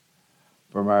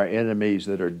from our enemies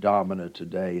that are dominant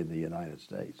today in the United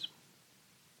States?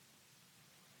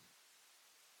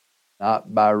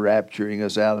 Not by rapturing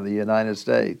us out of the United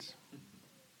States,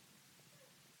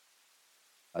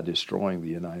 by destroying the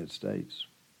United States,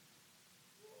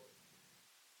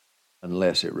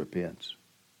 unless it repents.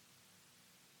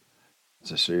 It's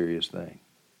a serious thing.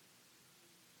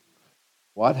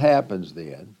 What happens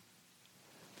then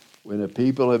when a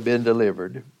people have been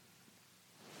delivered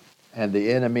and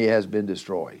the enemy has been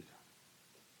destroyed?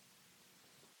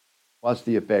 What's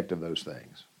the effect of those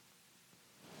things?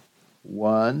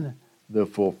 One, the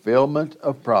fulfillment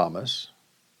of promise,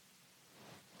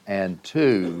 and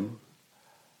two,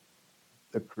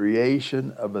 the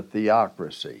creation of a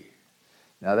theocracy.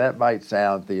 Now that might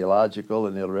sound theological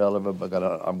and irrelevant, but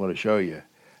I'm going to show you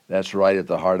that's right at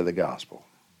the heart of the gospel.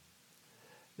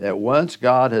 That once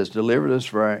God has delivered us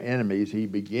from our enemies, He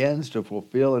begins to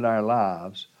fulfill in our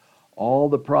lives all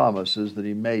the promises that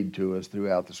He made to us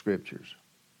throughout the Scriptures.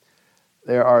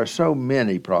 There are so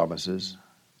many promises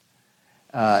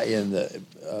in the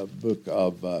book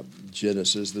of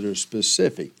Genesis that are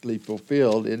specifically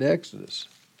fulfilled in Exodus.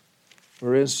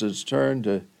 For instance, turn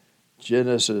to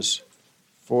Genesis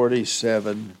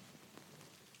 47:27.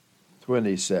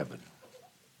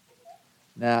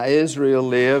 Now Israel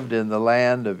lived in the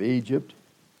land of Egypt,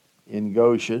 in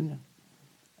Goshen,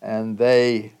 and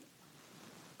they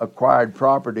acquired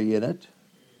property in it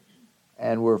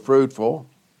and were fruitful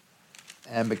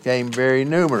and became very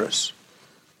numerous.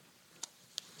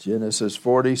 Genesis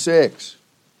 46,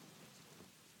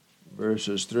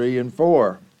 verses 3 and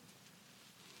 4.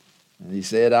 And he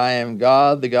said, I am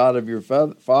God, the God of your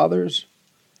fathers.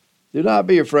 Do not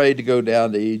be afraid to go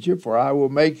down to Egypt, for I will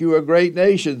make you a great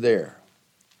nation there.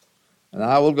 And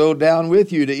I will go down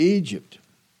with you to Egypt,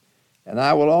 and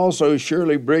I will also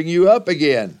surely bring you up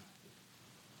again.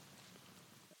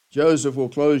 Joseph will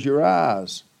close your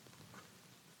eyes.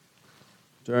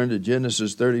 Turn to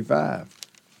Genesis 35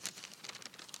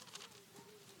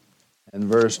 and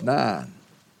verse 9.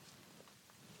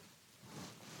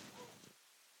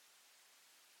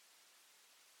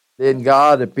 Then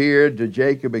God appeared to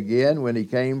Jacob again when he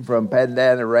came from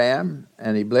Paddan Aram,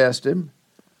 and he blessed him.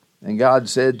 And God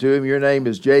said to him, your name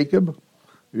is Jacob.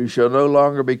 You shall no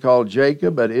longer be called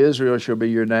Jacob, but Israel shall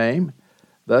be your name.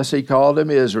 Thus he called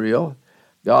him Israel.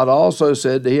 God also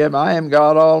said to him, I am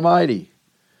God Almighty.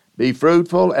 Be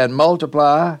fruitful and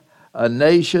multiply. A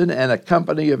nation and a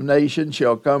company of nations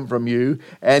shall come from you,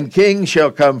 and kings shall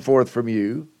come forth from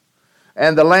you.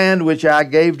 And the land which I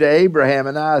gave to Abraham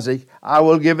and Isaac, I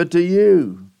will give it to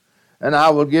you. And I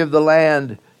will give the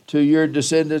land to your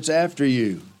descendants after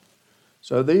you.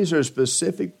 So these are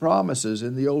specific promises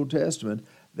in the Old Testament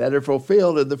that are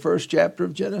fulfilled in the first chapter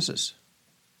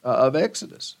of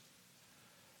Exodus.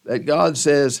 That God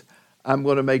says, I'm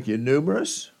going to make you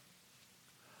numerous.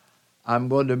 I'm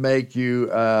going to make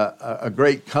you a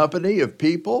great company of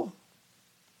people.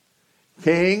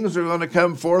 Kings are going to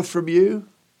come forth from you.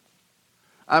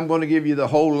 I'm going to give you the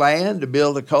whole land to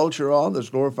build a culture on that's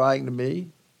glorifying to me.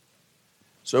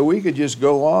 So we could just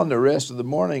go on the rest of the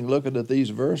morning looking at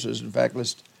these verses. In fact,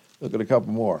 let's look at a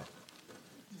couple more.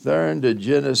 Turn to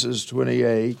Genesis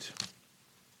 28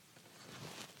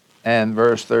 and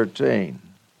verse 13.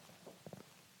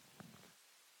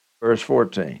 Verse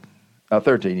 13.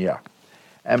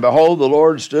 And behold, the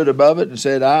Lord stood above it and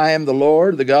said, I am the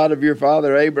Lord, the God of your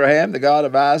father Abraham, the God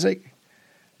of Isaac.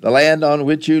 The land on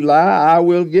which you lie, I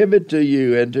will give it to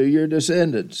you and to your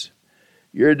descendants.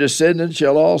 Your descendants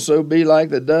shall also be like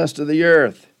the dust of the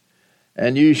earth,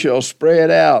 and you shall spread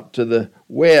out to the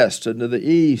west and to the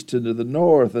east and to the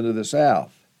north and to the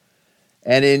south.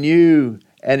 And in you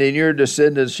and in your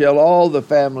descendants shall all the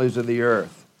families of the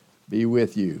earth be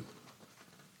with you.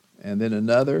 And then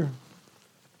another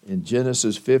in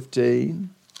Genesis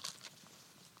 15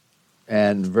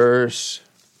 and verse,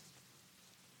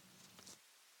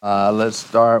 let's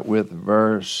start with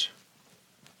verse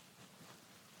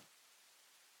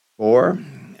 4.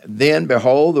 Then,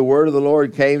 behold, the word of the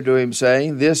Lord came to him,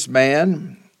 saying, this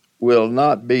man will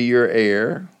not be your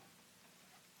heir,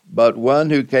 but one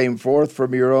who came forth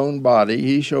from your own body,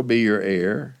 he shall be your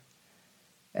heir.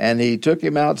 And he took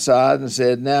him outside and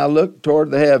said, now look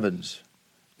toward the heavens,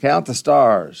 count the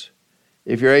stars,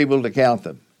 if you're able to count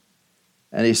them.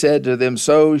 And he said to them,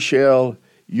 so shall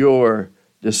your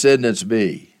descendants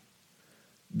be.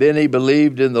 Then he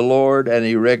believed in the Lord, and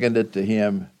he reckoned it to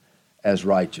him as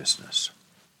righteousness.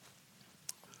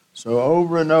 So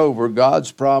over and over,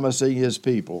 God's promising his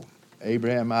people,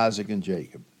 Abraham, Isaac, and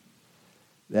Jacob,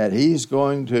 that he's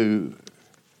going to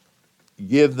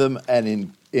give them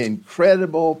an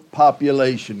incredible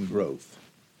population growth.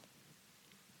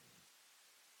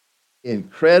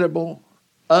 Incredible,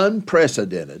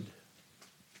 unprecedented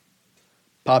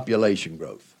population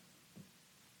growth.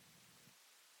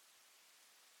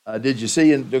 Did you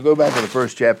see, to go back to the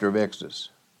first chapter of Exodus,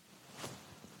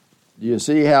 do you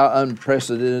see how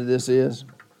unprecedented this is?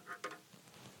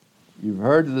 You've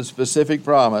heard of the specific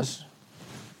promise.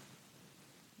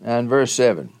 And verse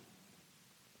 7,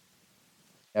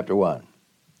 chapter 1.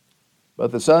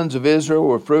 But the sons of Israel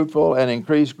were fruitful and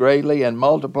increased greatly and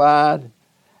multiplied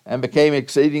and became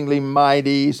exceedingly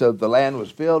mighty, so that the land was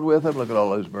filled with them. Look at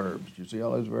all those verbs. Do you see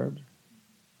all those verbs?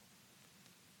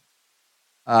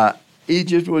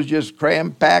 Egypt was just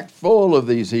cram-packed full of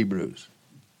these Hebrews.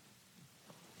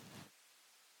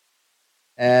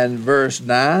 And verse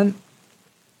 9,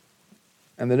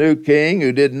 and the new king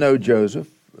who didn't know Joseph,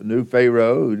 a new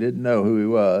Pharaoh who didn't know who he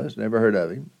was, never heard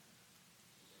of him,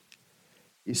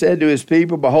 he said to his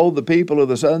people, behold, the people of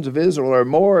the sons of Israel are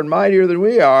more and mightier than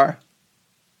we are.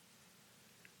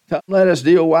 Come, let us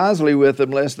deal wisely with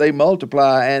them, lest they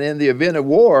multiply, and in the event of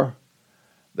war,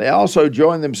 they also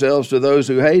join themselves to those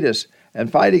who hate us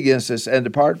and fight against us and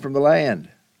depart from the land.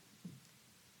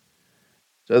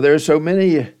 So there's so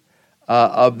many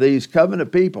of these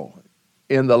covenant people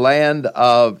in the land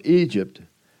of Egypt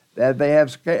that they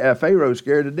have Pharaoh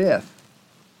scared to death.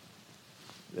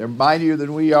 They're mightier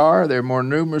than we are. They're more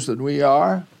numerous than we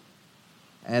are.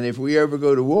 And if we ever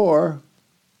go to war,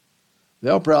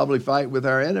 they'll probably fight with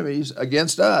our enemies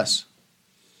against us.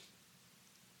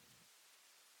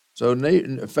 So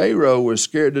Pharaoh was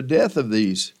scared to death of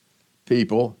these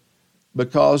people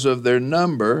because of their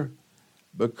number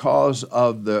because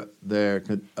of their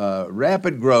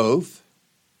rapid growth,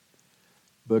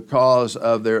 because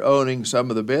of their owning some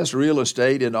of the best real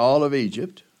estate in all of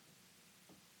Egypt,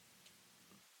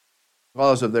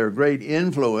 because of their great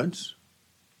influence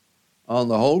on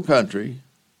the whole country.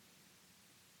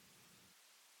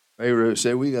 Pharaoh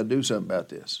said, we got to do something about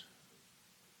this,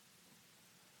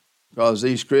 because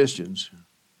these Christians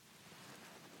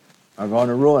are going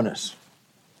to ruin us.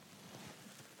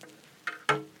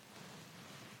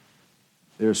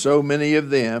 There are so many of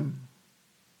them.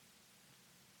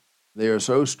 They are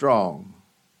so strong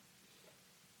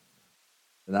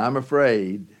that I'm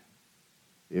afraid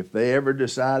if they ever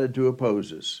decided to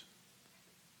oppose us,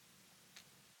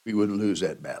 we would lose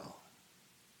that battle.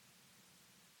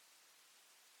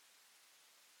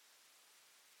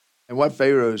 And what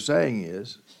Pharaoh is saying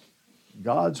is,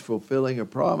 God's fulfilling a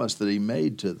promise that he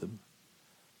made to them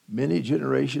many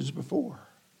generations before.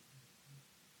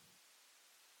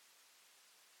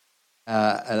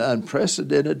 An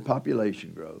unprecedented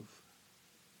population growth,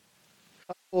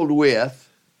 coupled with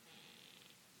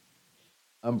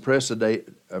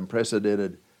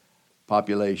unprecedented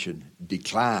population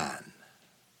decline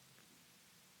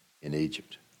in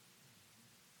Egypt.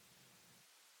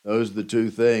 Those are the two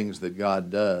things that God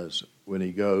does when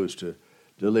he goes to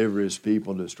deliver his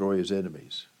people and destroy his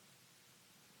enemies.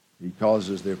 He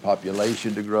causes their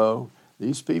population to grow.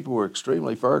 These people were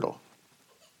extremely fertile.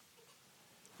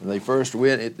 When they first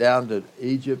went down to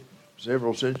Egypt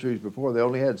several centuries before, they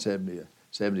only had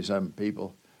 70-some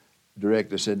people,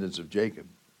 direct descendants of Jacob.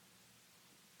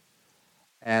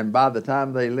 And by the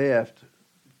time they left,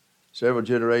 several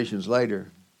generations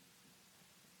later,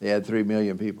 they had 3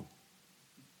 million people.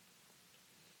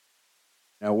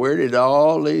 Now, where did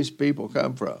all these people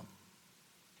come from?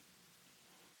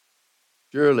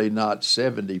 Surely not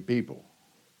 70 people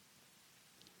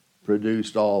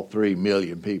produced all 3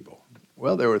 million people.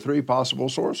 Well, there were 3 possible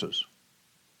sources.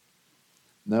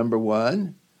 Number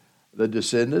one, the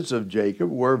descendants of Jacob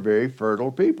were very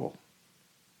fertile people,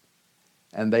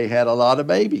 and they had a lot of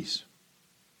babies.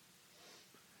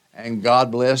 And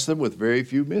God blessed them with very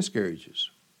few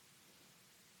miscarriages.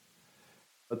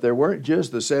 But there weren't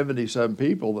just the 70-some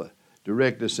people, the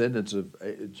direct descendants of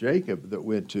Jacob, that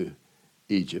went to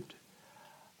Egypt.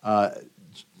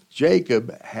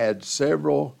 Jacob had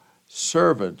several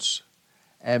servants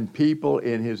and people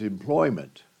in his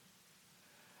employment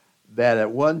that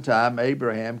at one time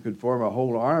Abraham could form a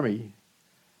whole army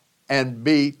and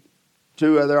beat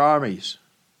 2 other armies.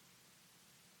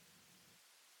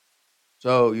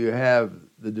 So you have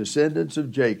the descendants of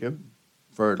Jacob,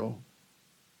 fertile.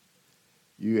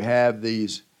 You have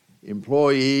these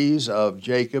employees of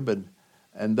Jacob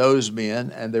and those men,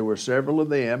 and there were several of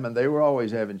them, and they were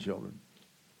always having children.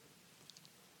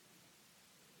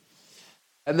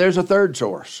 And there's a third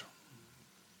source.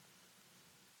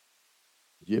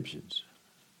 Egyptians.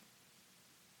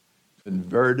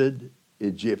 Converted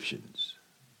Egyptians.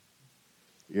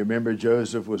 You remember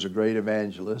Joseph was a great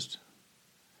evangelist,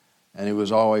 and he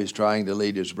was always trying to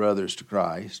lead his brothers to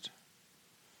Christ,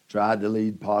 tried to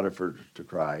lead Potiphar to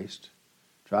Christ,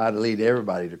 tried to lead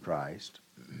everybody to Christ.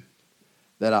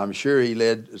 That I'm sure he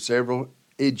led several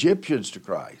Egyptians to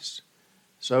Christ.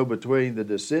 So between the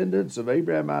descendants of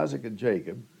Abraham, Isaac, and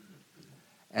Jacob,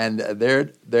 and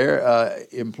their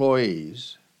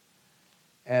employees,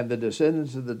 and the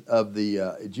descendants of the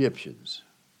Egyptians,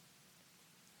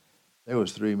 there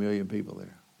was 3 million people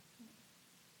there.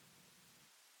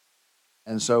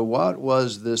 And so what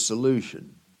was the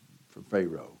solution for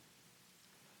Pharaoh?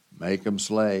 Make them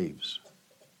slaves.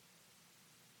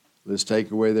 Let's take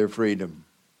away their freedom.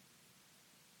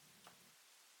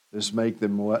 Let's make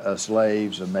them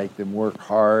slaves and make them work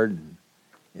hard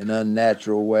in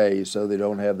unnatural ways so they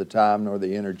don't have the time nor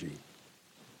the energy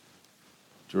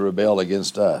to rebel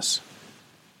against us.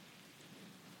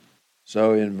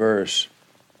 So in verse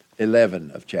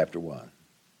 11 of chapter 1,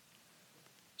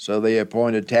 so they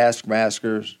appointed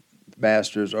taskmasters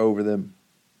over them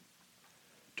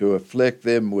to afflict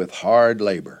them with hard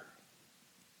labor.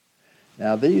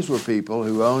 Now these were people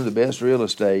who owned the best real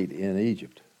estate in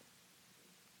Egypt.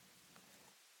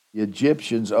 The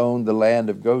Egyptians owned the land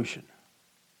of Goshen.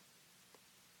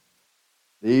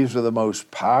 These were the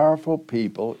most powerful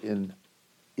people in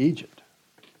Egypt.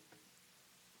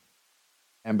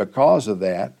 And because of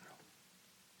that,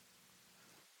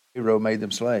 Pharaoh made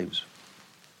them slaves.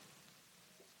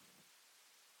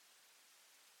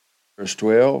 Verse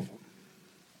 12,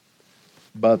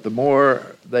 but the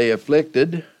more they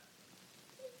afflicted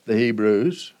the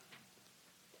Hebrews,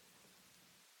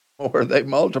 the more they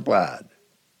multiplied.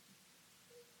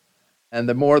 And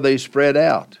the more they spread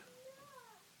out.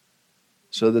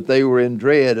 so that they were in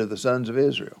dread of the sons of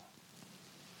Israel.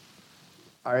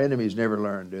 Our enemies never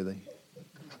learn, do they?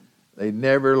 They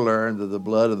never learn that the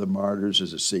blood of the martyrs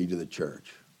is a seed of the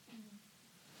church.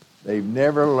 They've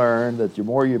never learned that the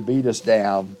more you beat us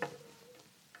down,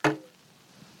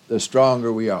 the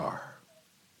stronger we are,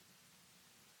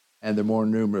 and the more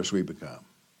numerous we become.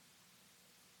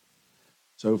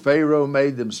 So Pharaoh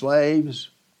made them slaves,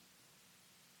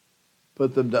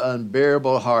 put them to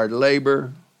unbearable hard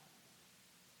labor,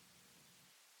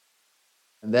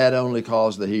 and that only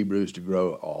caused the Hebrews to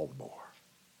grow all the more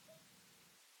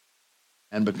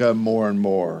and become more and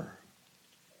more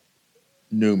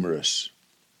numerous.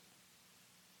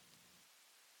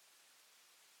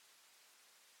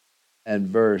 And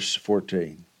verse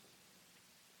 14.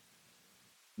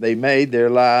 They made their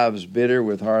lives bitter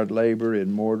with hard labor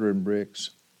in mortar and bricks,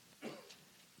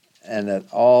 and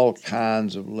at all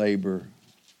kinds of labor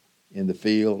in the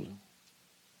field,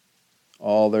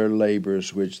 all their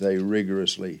labors which they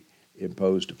rigorously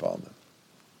imposed upon them.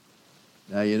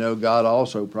 Now, you know, God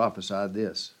also prophesied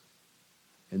this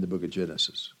in the book of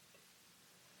Genesis.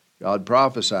 God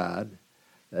prophesied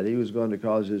that he was going to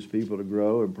cause his people to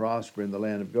grow and prosper in the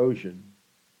land of Goshen.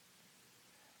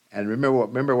 And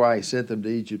remember why he sent them to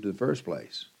Egypt in the first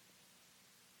place.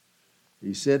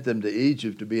 He sent them to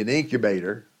Egypt to be an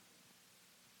incubator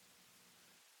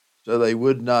so they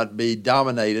would not be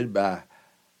dominated by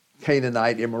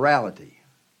Canaanite immorality.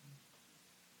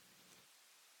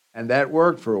 And that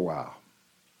worked for a while.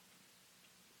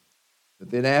 But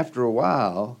then after a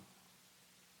while,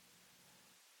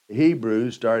 the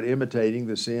Hebrews started imitating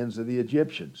the sins of the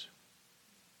Egyptians.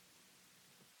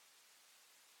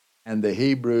 And the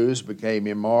Hebrews became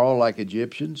immoral like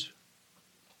Egyptians.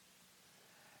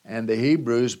 And the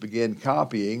Hebrews began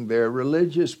copying their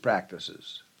religious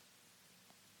practices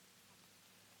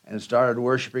and started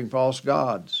worshiping false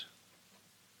gods.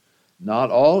 Not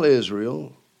all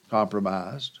Israel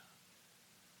compromised,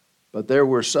 but there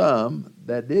were some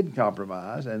that did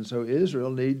compromise, and so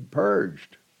Israel needed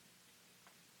purged.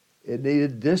 It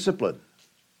needed discipline.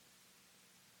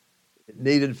 It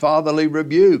needed fatherly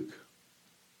rebuke.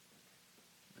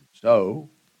 So,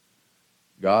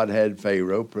 God had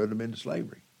Pharaoh put them into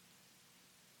slavery.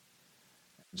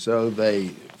 So they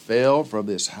fell from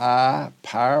this high,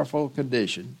 powerful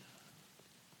condition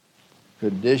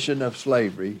of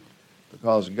slavery,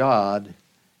 because God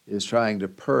is trying to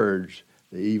purge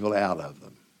the evil out of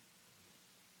them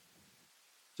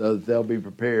so that they'll be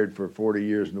prepared for 40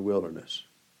 years in the wilderness.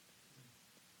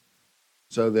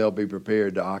 So they'll be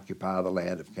prepared to occupy the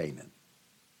land of Canaan.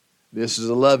 This is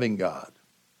a loving God,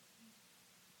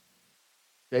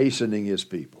 chastening his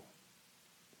people.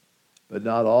 But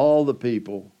not all the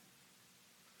people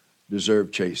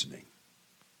deserve chastening.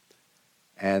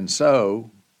 And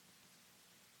so,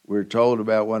 we're told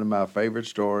about one of my favorite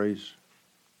stories,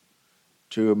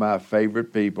 two of my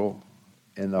favorite people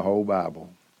in the whole Bible.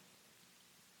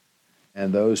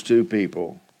 And those two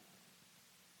people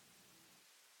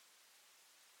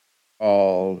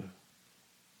called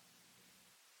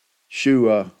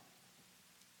Shua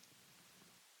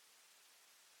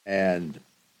and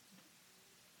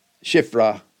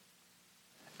Shiphrah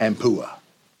and Puah.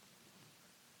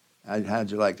 How'd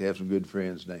you like to have some good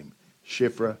friends named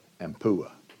Shiphrah and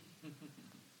Puah?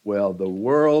 Well, the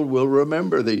world will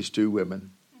remember these two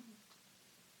women.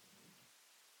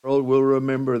 The world will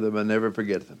remember them and never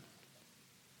forget them.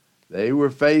 They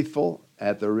were faithful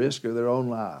at the risk of their own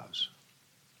lives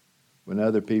when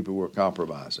other people were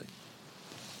compromising.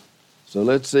 So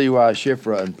let's see why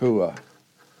Shiphrah and Puah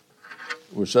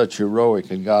were such heroic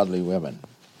and godly women.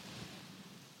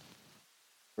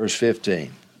 Verse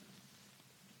 15.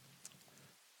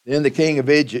 Then the king of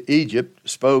Egypt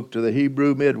spoke to the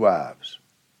Hebrew midwives,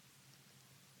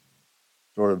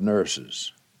 sort of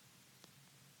nurses.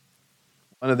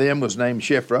 One of them was named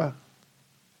Shiphrah.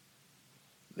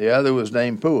 The other was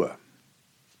named Puah.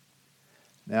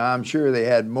 Now, I'm sure they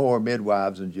had more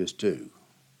midwives than just two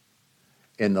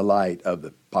in the light of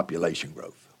the population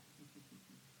growth.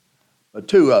 But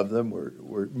two of them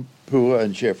were Puah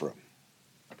and Shiphrah.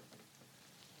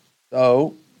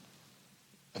 So,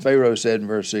 Pharaoh said in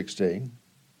verse 16,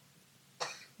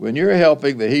 when you're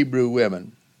helping the Hebrew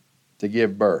women to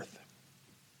give birth,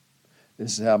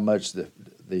 this is how much the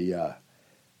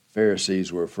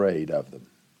Pharisees were afraid of them.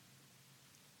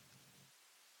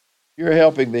 You're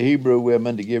helping the Hebrew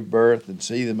women to give birth and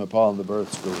see them upon the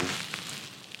birth stool.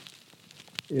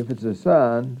 If it's a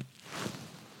son,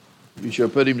 you shall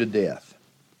put him to death.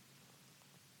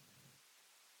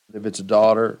 If it's a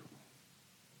daughter,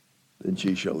 then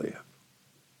she shall live.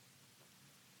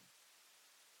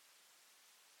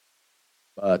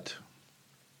 But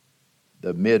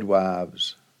The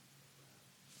midwives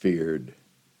feared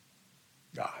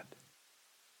God.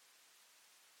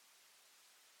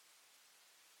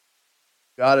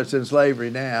 Got us in slavery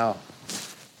now.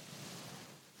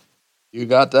 You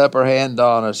got the upper hand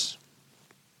on us,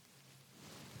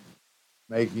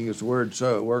 making us work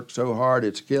so hard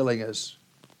it's killing us.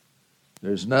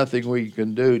 There's nothing we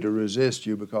can do to resist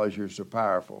you because you're so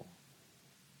powerful.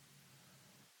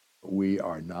 We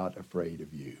are not afraid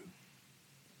of you.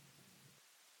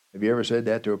 Have you ever said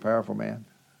that to a powerful man?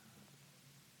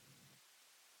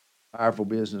 Powerful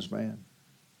businessman?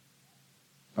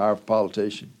 Powerful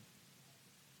politician?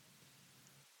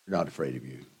 We're not afraid of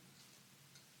you.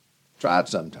 Try it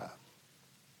sometime.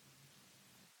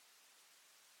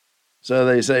 So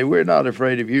they say, we're not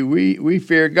afraid of you. We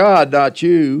fear God, not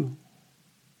you.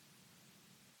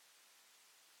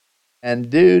 And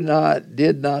did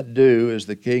not do as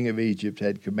the king of Egypt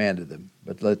had commanded them,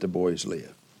 but let the boys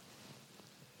live.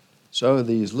 So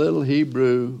these little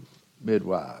Hebrew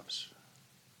midwives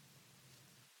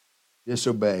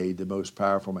disobeyed the most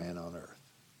powerful man on earth.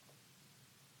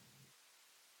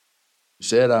 He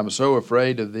said, I'm so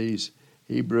afraid of these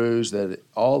Hebrews that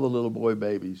all the little boy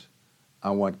babies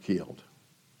I want killed.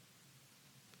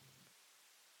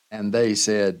 And they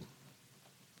said,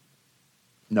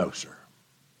 no, sir.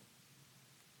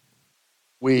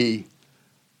 We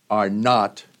are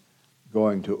not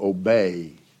going to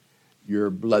obey your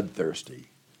bloodthirsty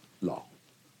law.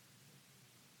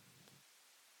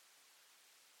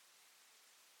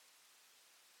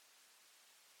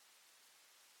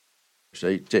 Verse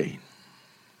 18.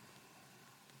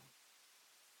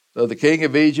 So the king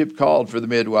of Egypt called for the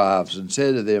midwives and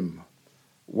said to them,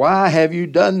 why have you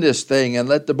done this thing and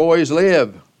let the boys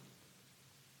live?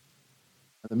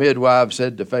 And the midwives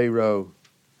said to Pharaoh,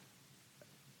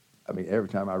 every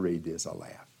time I read this, I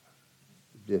laugh.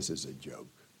 This is a joke.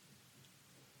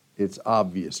 It's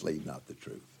obviously not the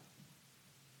truth.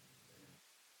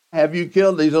 Have you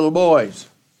killed these little boys?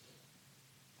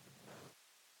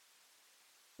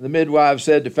 The midwives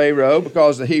said to Pharaoh,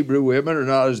 because the Hebrew women are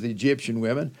not as the Egyptian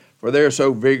women, for they're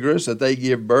so vigorous that they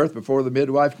give birth before the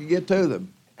midwife can get to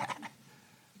them.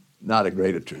 Not a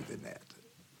greater truth than that.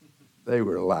 They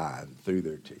were lying through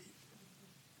their teeth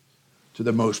to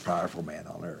the most powerful man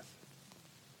on earth.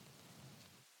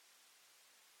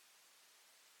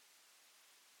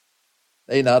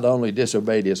 They not only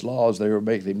disobeyed his laws, they were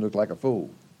making him look like a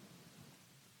fool.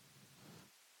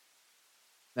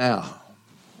 Now,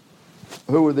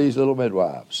 who were these little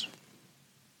midwives?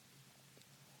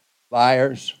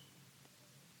 Liars.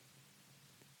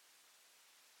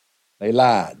 They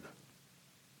lied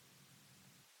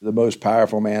to the most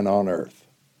powerful man on earth.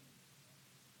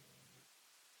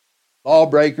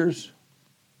 Lawbreakers.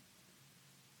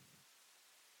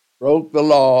 Broke the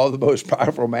law of the most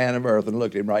powerful man on earth and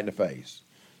looked him right in the face.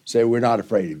 Said, we're not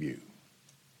afraid of you.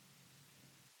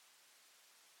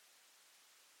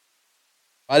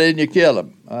 Why didn't you kill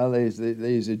them? Well,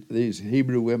 these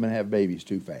Hebrew women have babies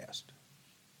too fast.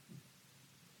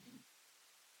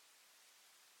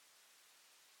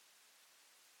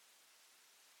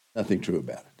 Nothing true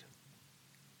about it.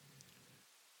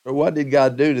 So what did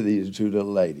God do to these two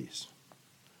little ladies?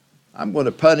 I'm going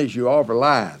to punish you all for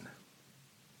lying.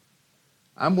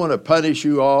 I'm going to punish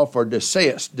you all for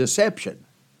deception.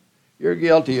 You're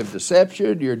guilty of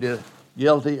deception. You're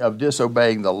guilty of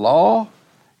disobeying the law.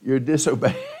 You're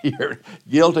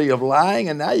guilty of lying,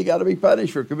 and now you got to be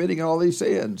punished for committing all these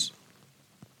sins.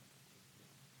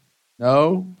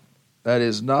 No, that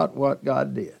is not what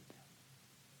God did.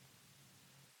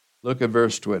 Look at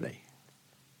verse 20.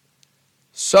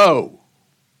 So,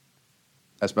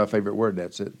 that's my favorite word in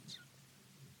that sentence.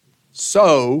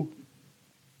 So,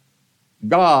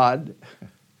 God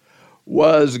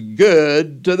was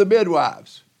good to the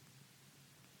midwives.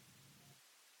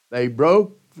 They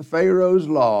broke the Pharaoh's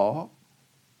law,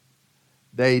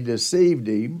 they deceived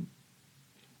him,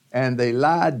 and they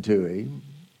lied to him,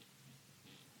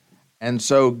 and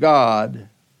so God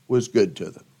was good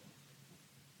to them.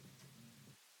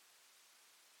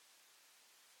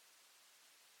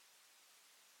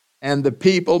 And the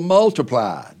people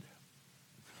multiplied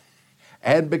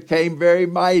and became very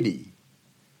mighty.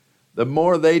 The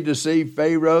more they deceived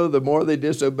Pharaoh, the more they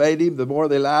disobeyed him, the more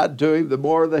they lied to him, the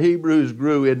more the Hebrews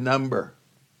grew in number.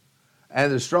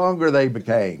 And the stronger they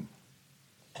became.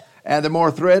 And the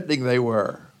more threatening they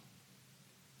were.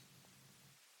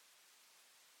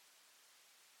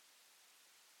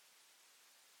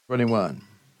 Verse 21.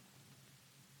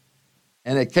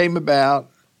 And it came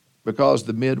about because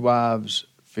the midwives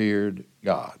feared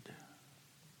God,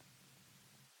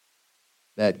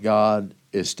 that God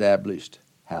established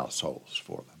households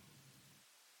for them.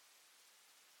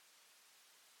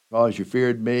 Because you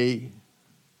feared me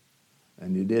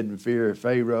and you didn't fear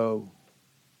Pharaoh,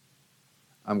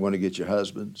 I'm going to get you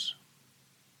husbands,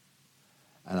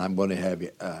 and I'm going to have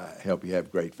you, help you have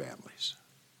great families.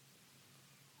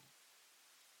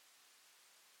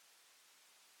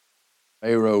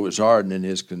 Pharaoh was hardened in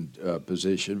his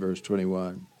position, verse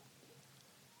 21.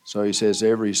 So he says,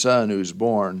 every son who's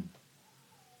born,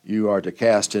 you are to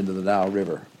cast into the Nile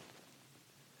River.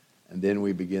 And then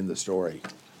we begin the story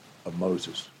of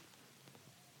Moses.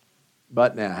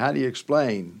 But now, how do you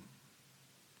explain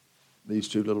these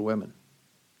two little women?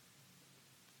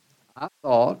 I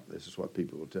thought, this is what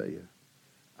people will tell you,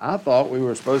 I thought we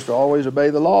were supposed to always obey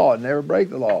the law and never break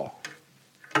the law.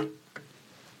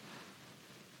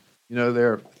 You know,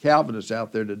 there are Calvinists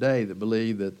out there today that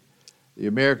believe that the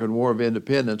American War of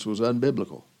Independence was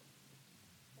unbiblical.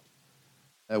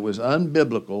 That was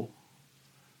unbiblical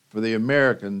for the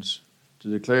Americans to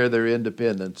declare their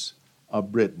independence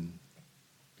of Britain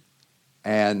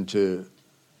and to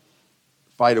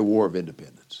fight a war of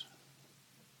independence.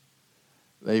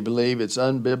 They believe it's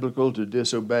unbiblical to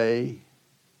disobey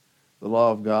the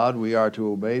law of God. We are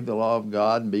to obey the law of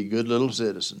God and be good little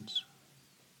citizens.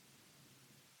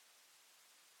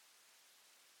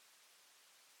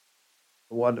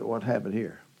 What happened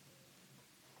here?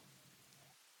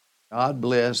 God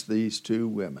blessed these two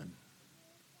women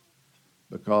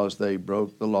because they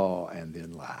broke the law and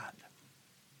then lied.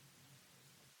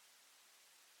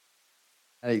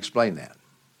 How do you explain that?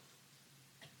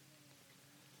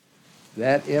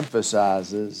 That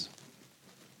emphasizes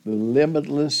the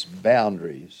limitless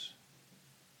boundaries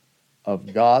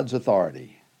of God's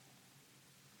authority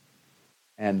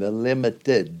and the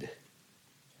limited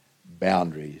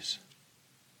boundaries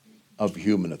of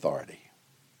human authority.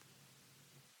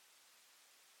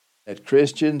 That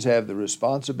Christians have the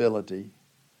responsibility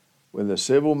when the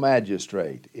civil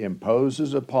magistrate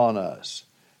imposes upon us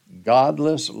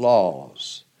godless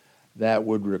laws that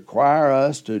would require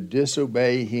us to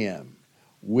disobey him,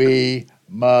 we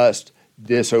must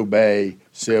disobey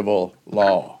civil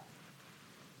law.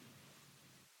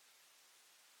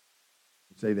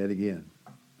 Say that again,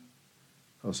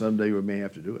 because someday we may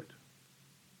have to do it.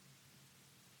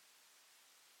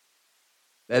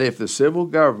 That if the civil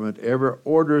government ever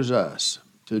orders us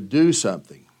to do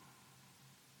something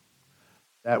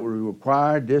that would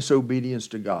require disobedience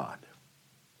to God,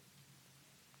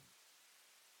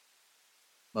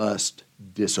 must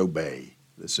disobey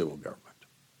the civil government,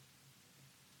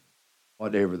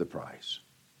 whatever the price.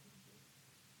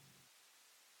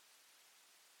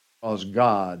 Because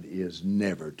God is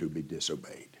never to be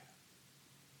disobeyed.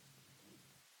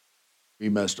 We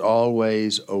must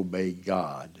always obey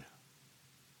God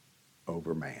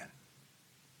over man.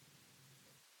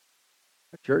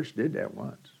 The church did that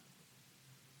once.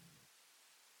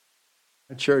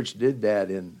 The church did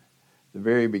that in the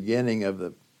very beginning of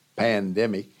the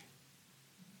pandemic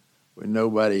when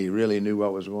nobody really knew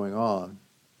what was going on.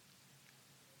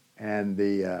 And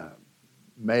the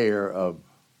mayor of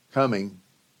Cumming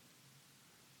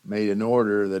made an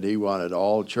order that he wanted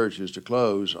all churches to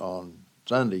close on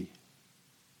Sunday,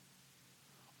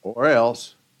 or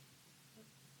else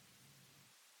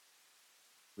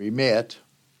we met.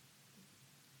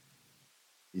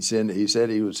 He said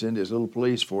he would send his little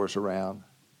police force around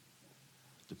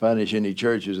to punish any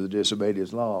churches that disobeyed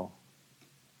his law.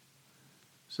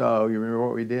 So you remember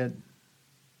what we did?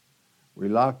 We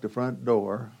locked the front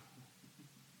door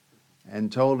and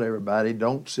told everybody,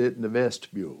 don't sit in the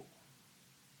vestibule.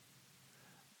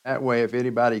 That way, if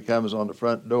anybody comes on the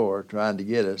front door trying to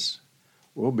get us,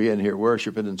 we'll be in here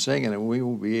worshiping and singing, and we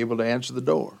will be able to answer the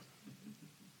door.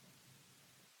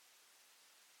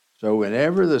 So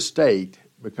whenever the state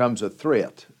becomes a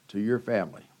threat to your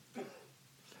family,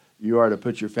 you are to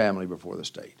put your family before the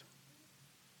state.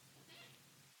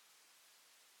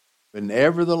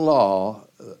 Whenever the law,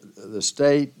 the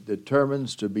state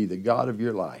determines to be the God of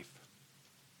your life,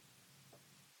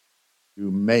 you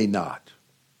may not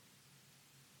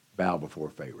bow before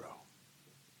Pharaoh.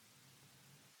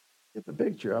 Get the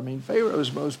picture. I mean,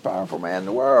 Pharaoh's the most powerful man in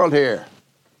the world here.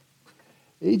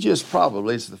 He just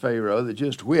probably is the Pharaoh that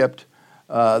just whipped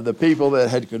the people that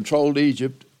had controlled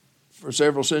Egypt for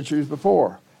several centuries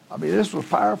before. I mean, this was a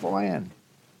powerful man.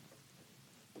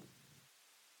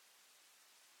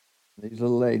 These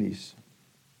little ladies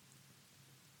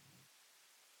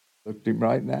looked him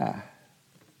right in the eye.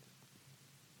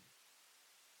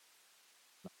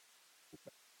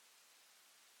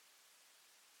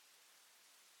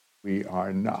 We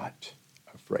are not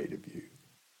afraid of you.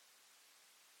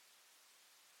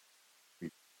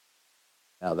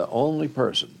 Now, the only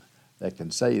person that can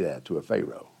say that to a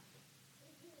Pharaoh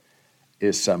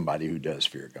is somebody who does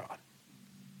fear God.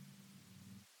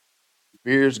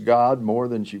 Fears God more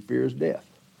than she fears death.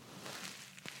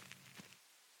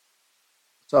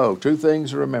 So, two things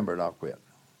to remember, and I'll quit.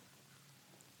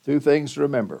 Two things to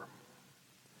remember.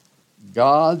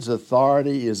 God's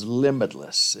authority is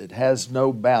limitless. It has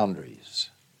no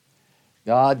boundaries.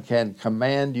 God can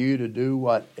command you to do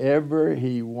whatever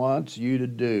He wants you to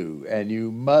do, and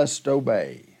you must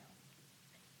obey.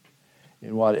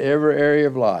 In whatever area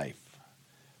of life,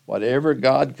 whatever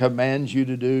God commands you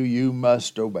to do, you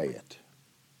must obey it.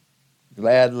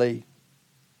 Gladly,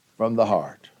 from the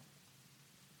heart.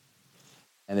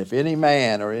 And if any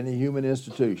man or any human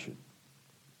institution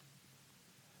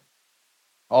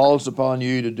calls upon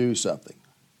you to do something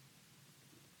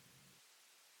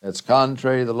that's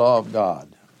contrary to the law of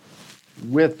God,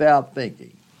 without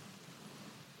thinking,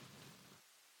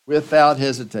 without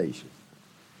hesitation,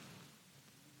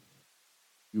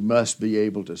 you must be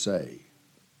able to say,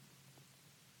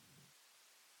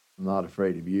 I'm not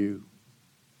afraid of you.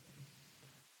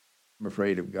 I'm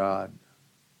afraid of God.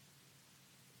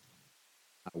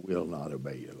 I will not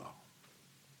obey your law.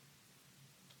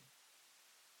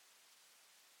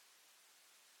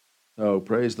 So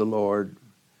praise the Lord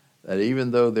that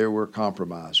even though there were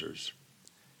compromisers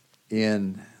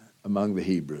among the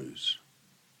Hebrews,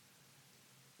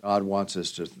 God wants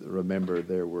us to remember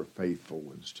there were faithful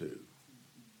ones too,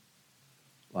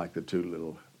 like the two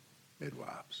little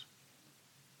midwives.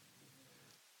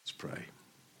 Let's pray.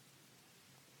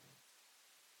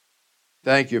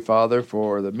 Thank you, Father,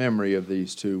 for the memory of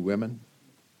these two women.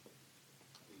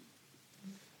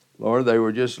 Lord, they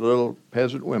were just little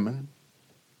peasant women.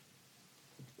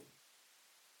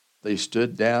 They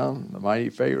stood down the mighty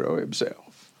Pharaoh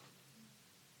himself.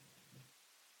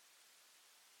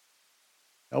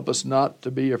 Help us not to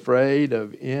be afraid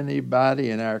of anybody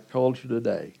in our culture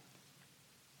today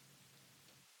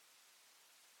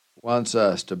who wants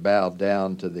us to bow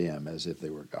down to them as if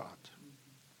they were God.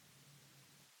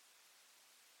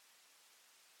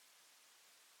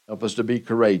 Help us to be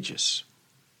courageous.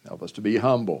 Help us to be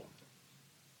humble.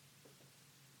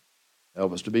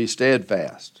 Help us to be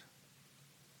steadfast.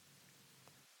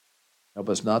 Help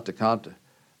us not to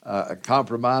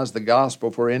compromise the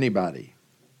gospel for anybody.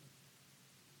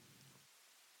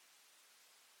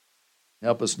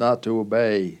 Help us not to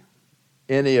obey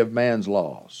any of man's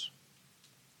laws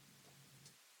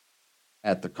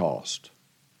at the cost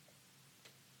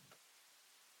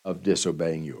of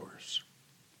disobeying yours.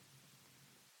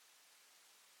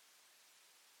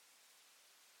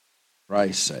 For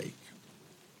Christ's sake,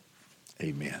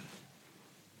 amen.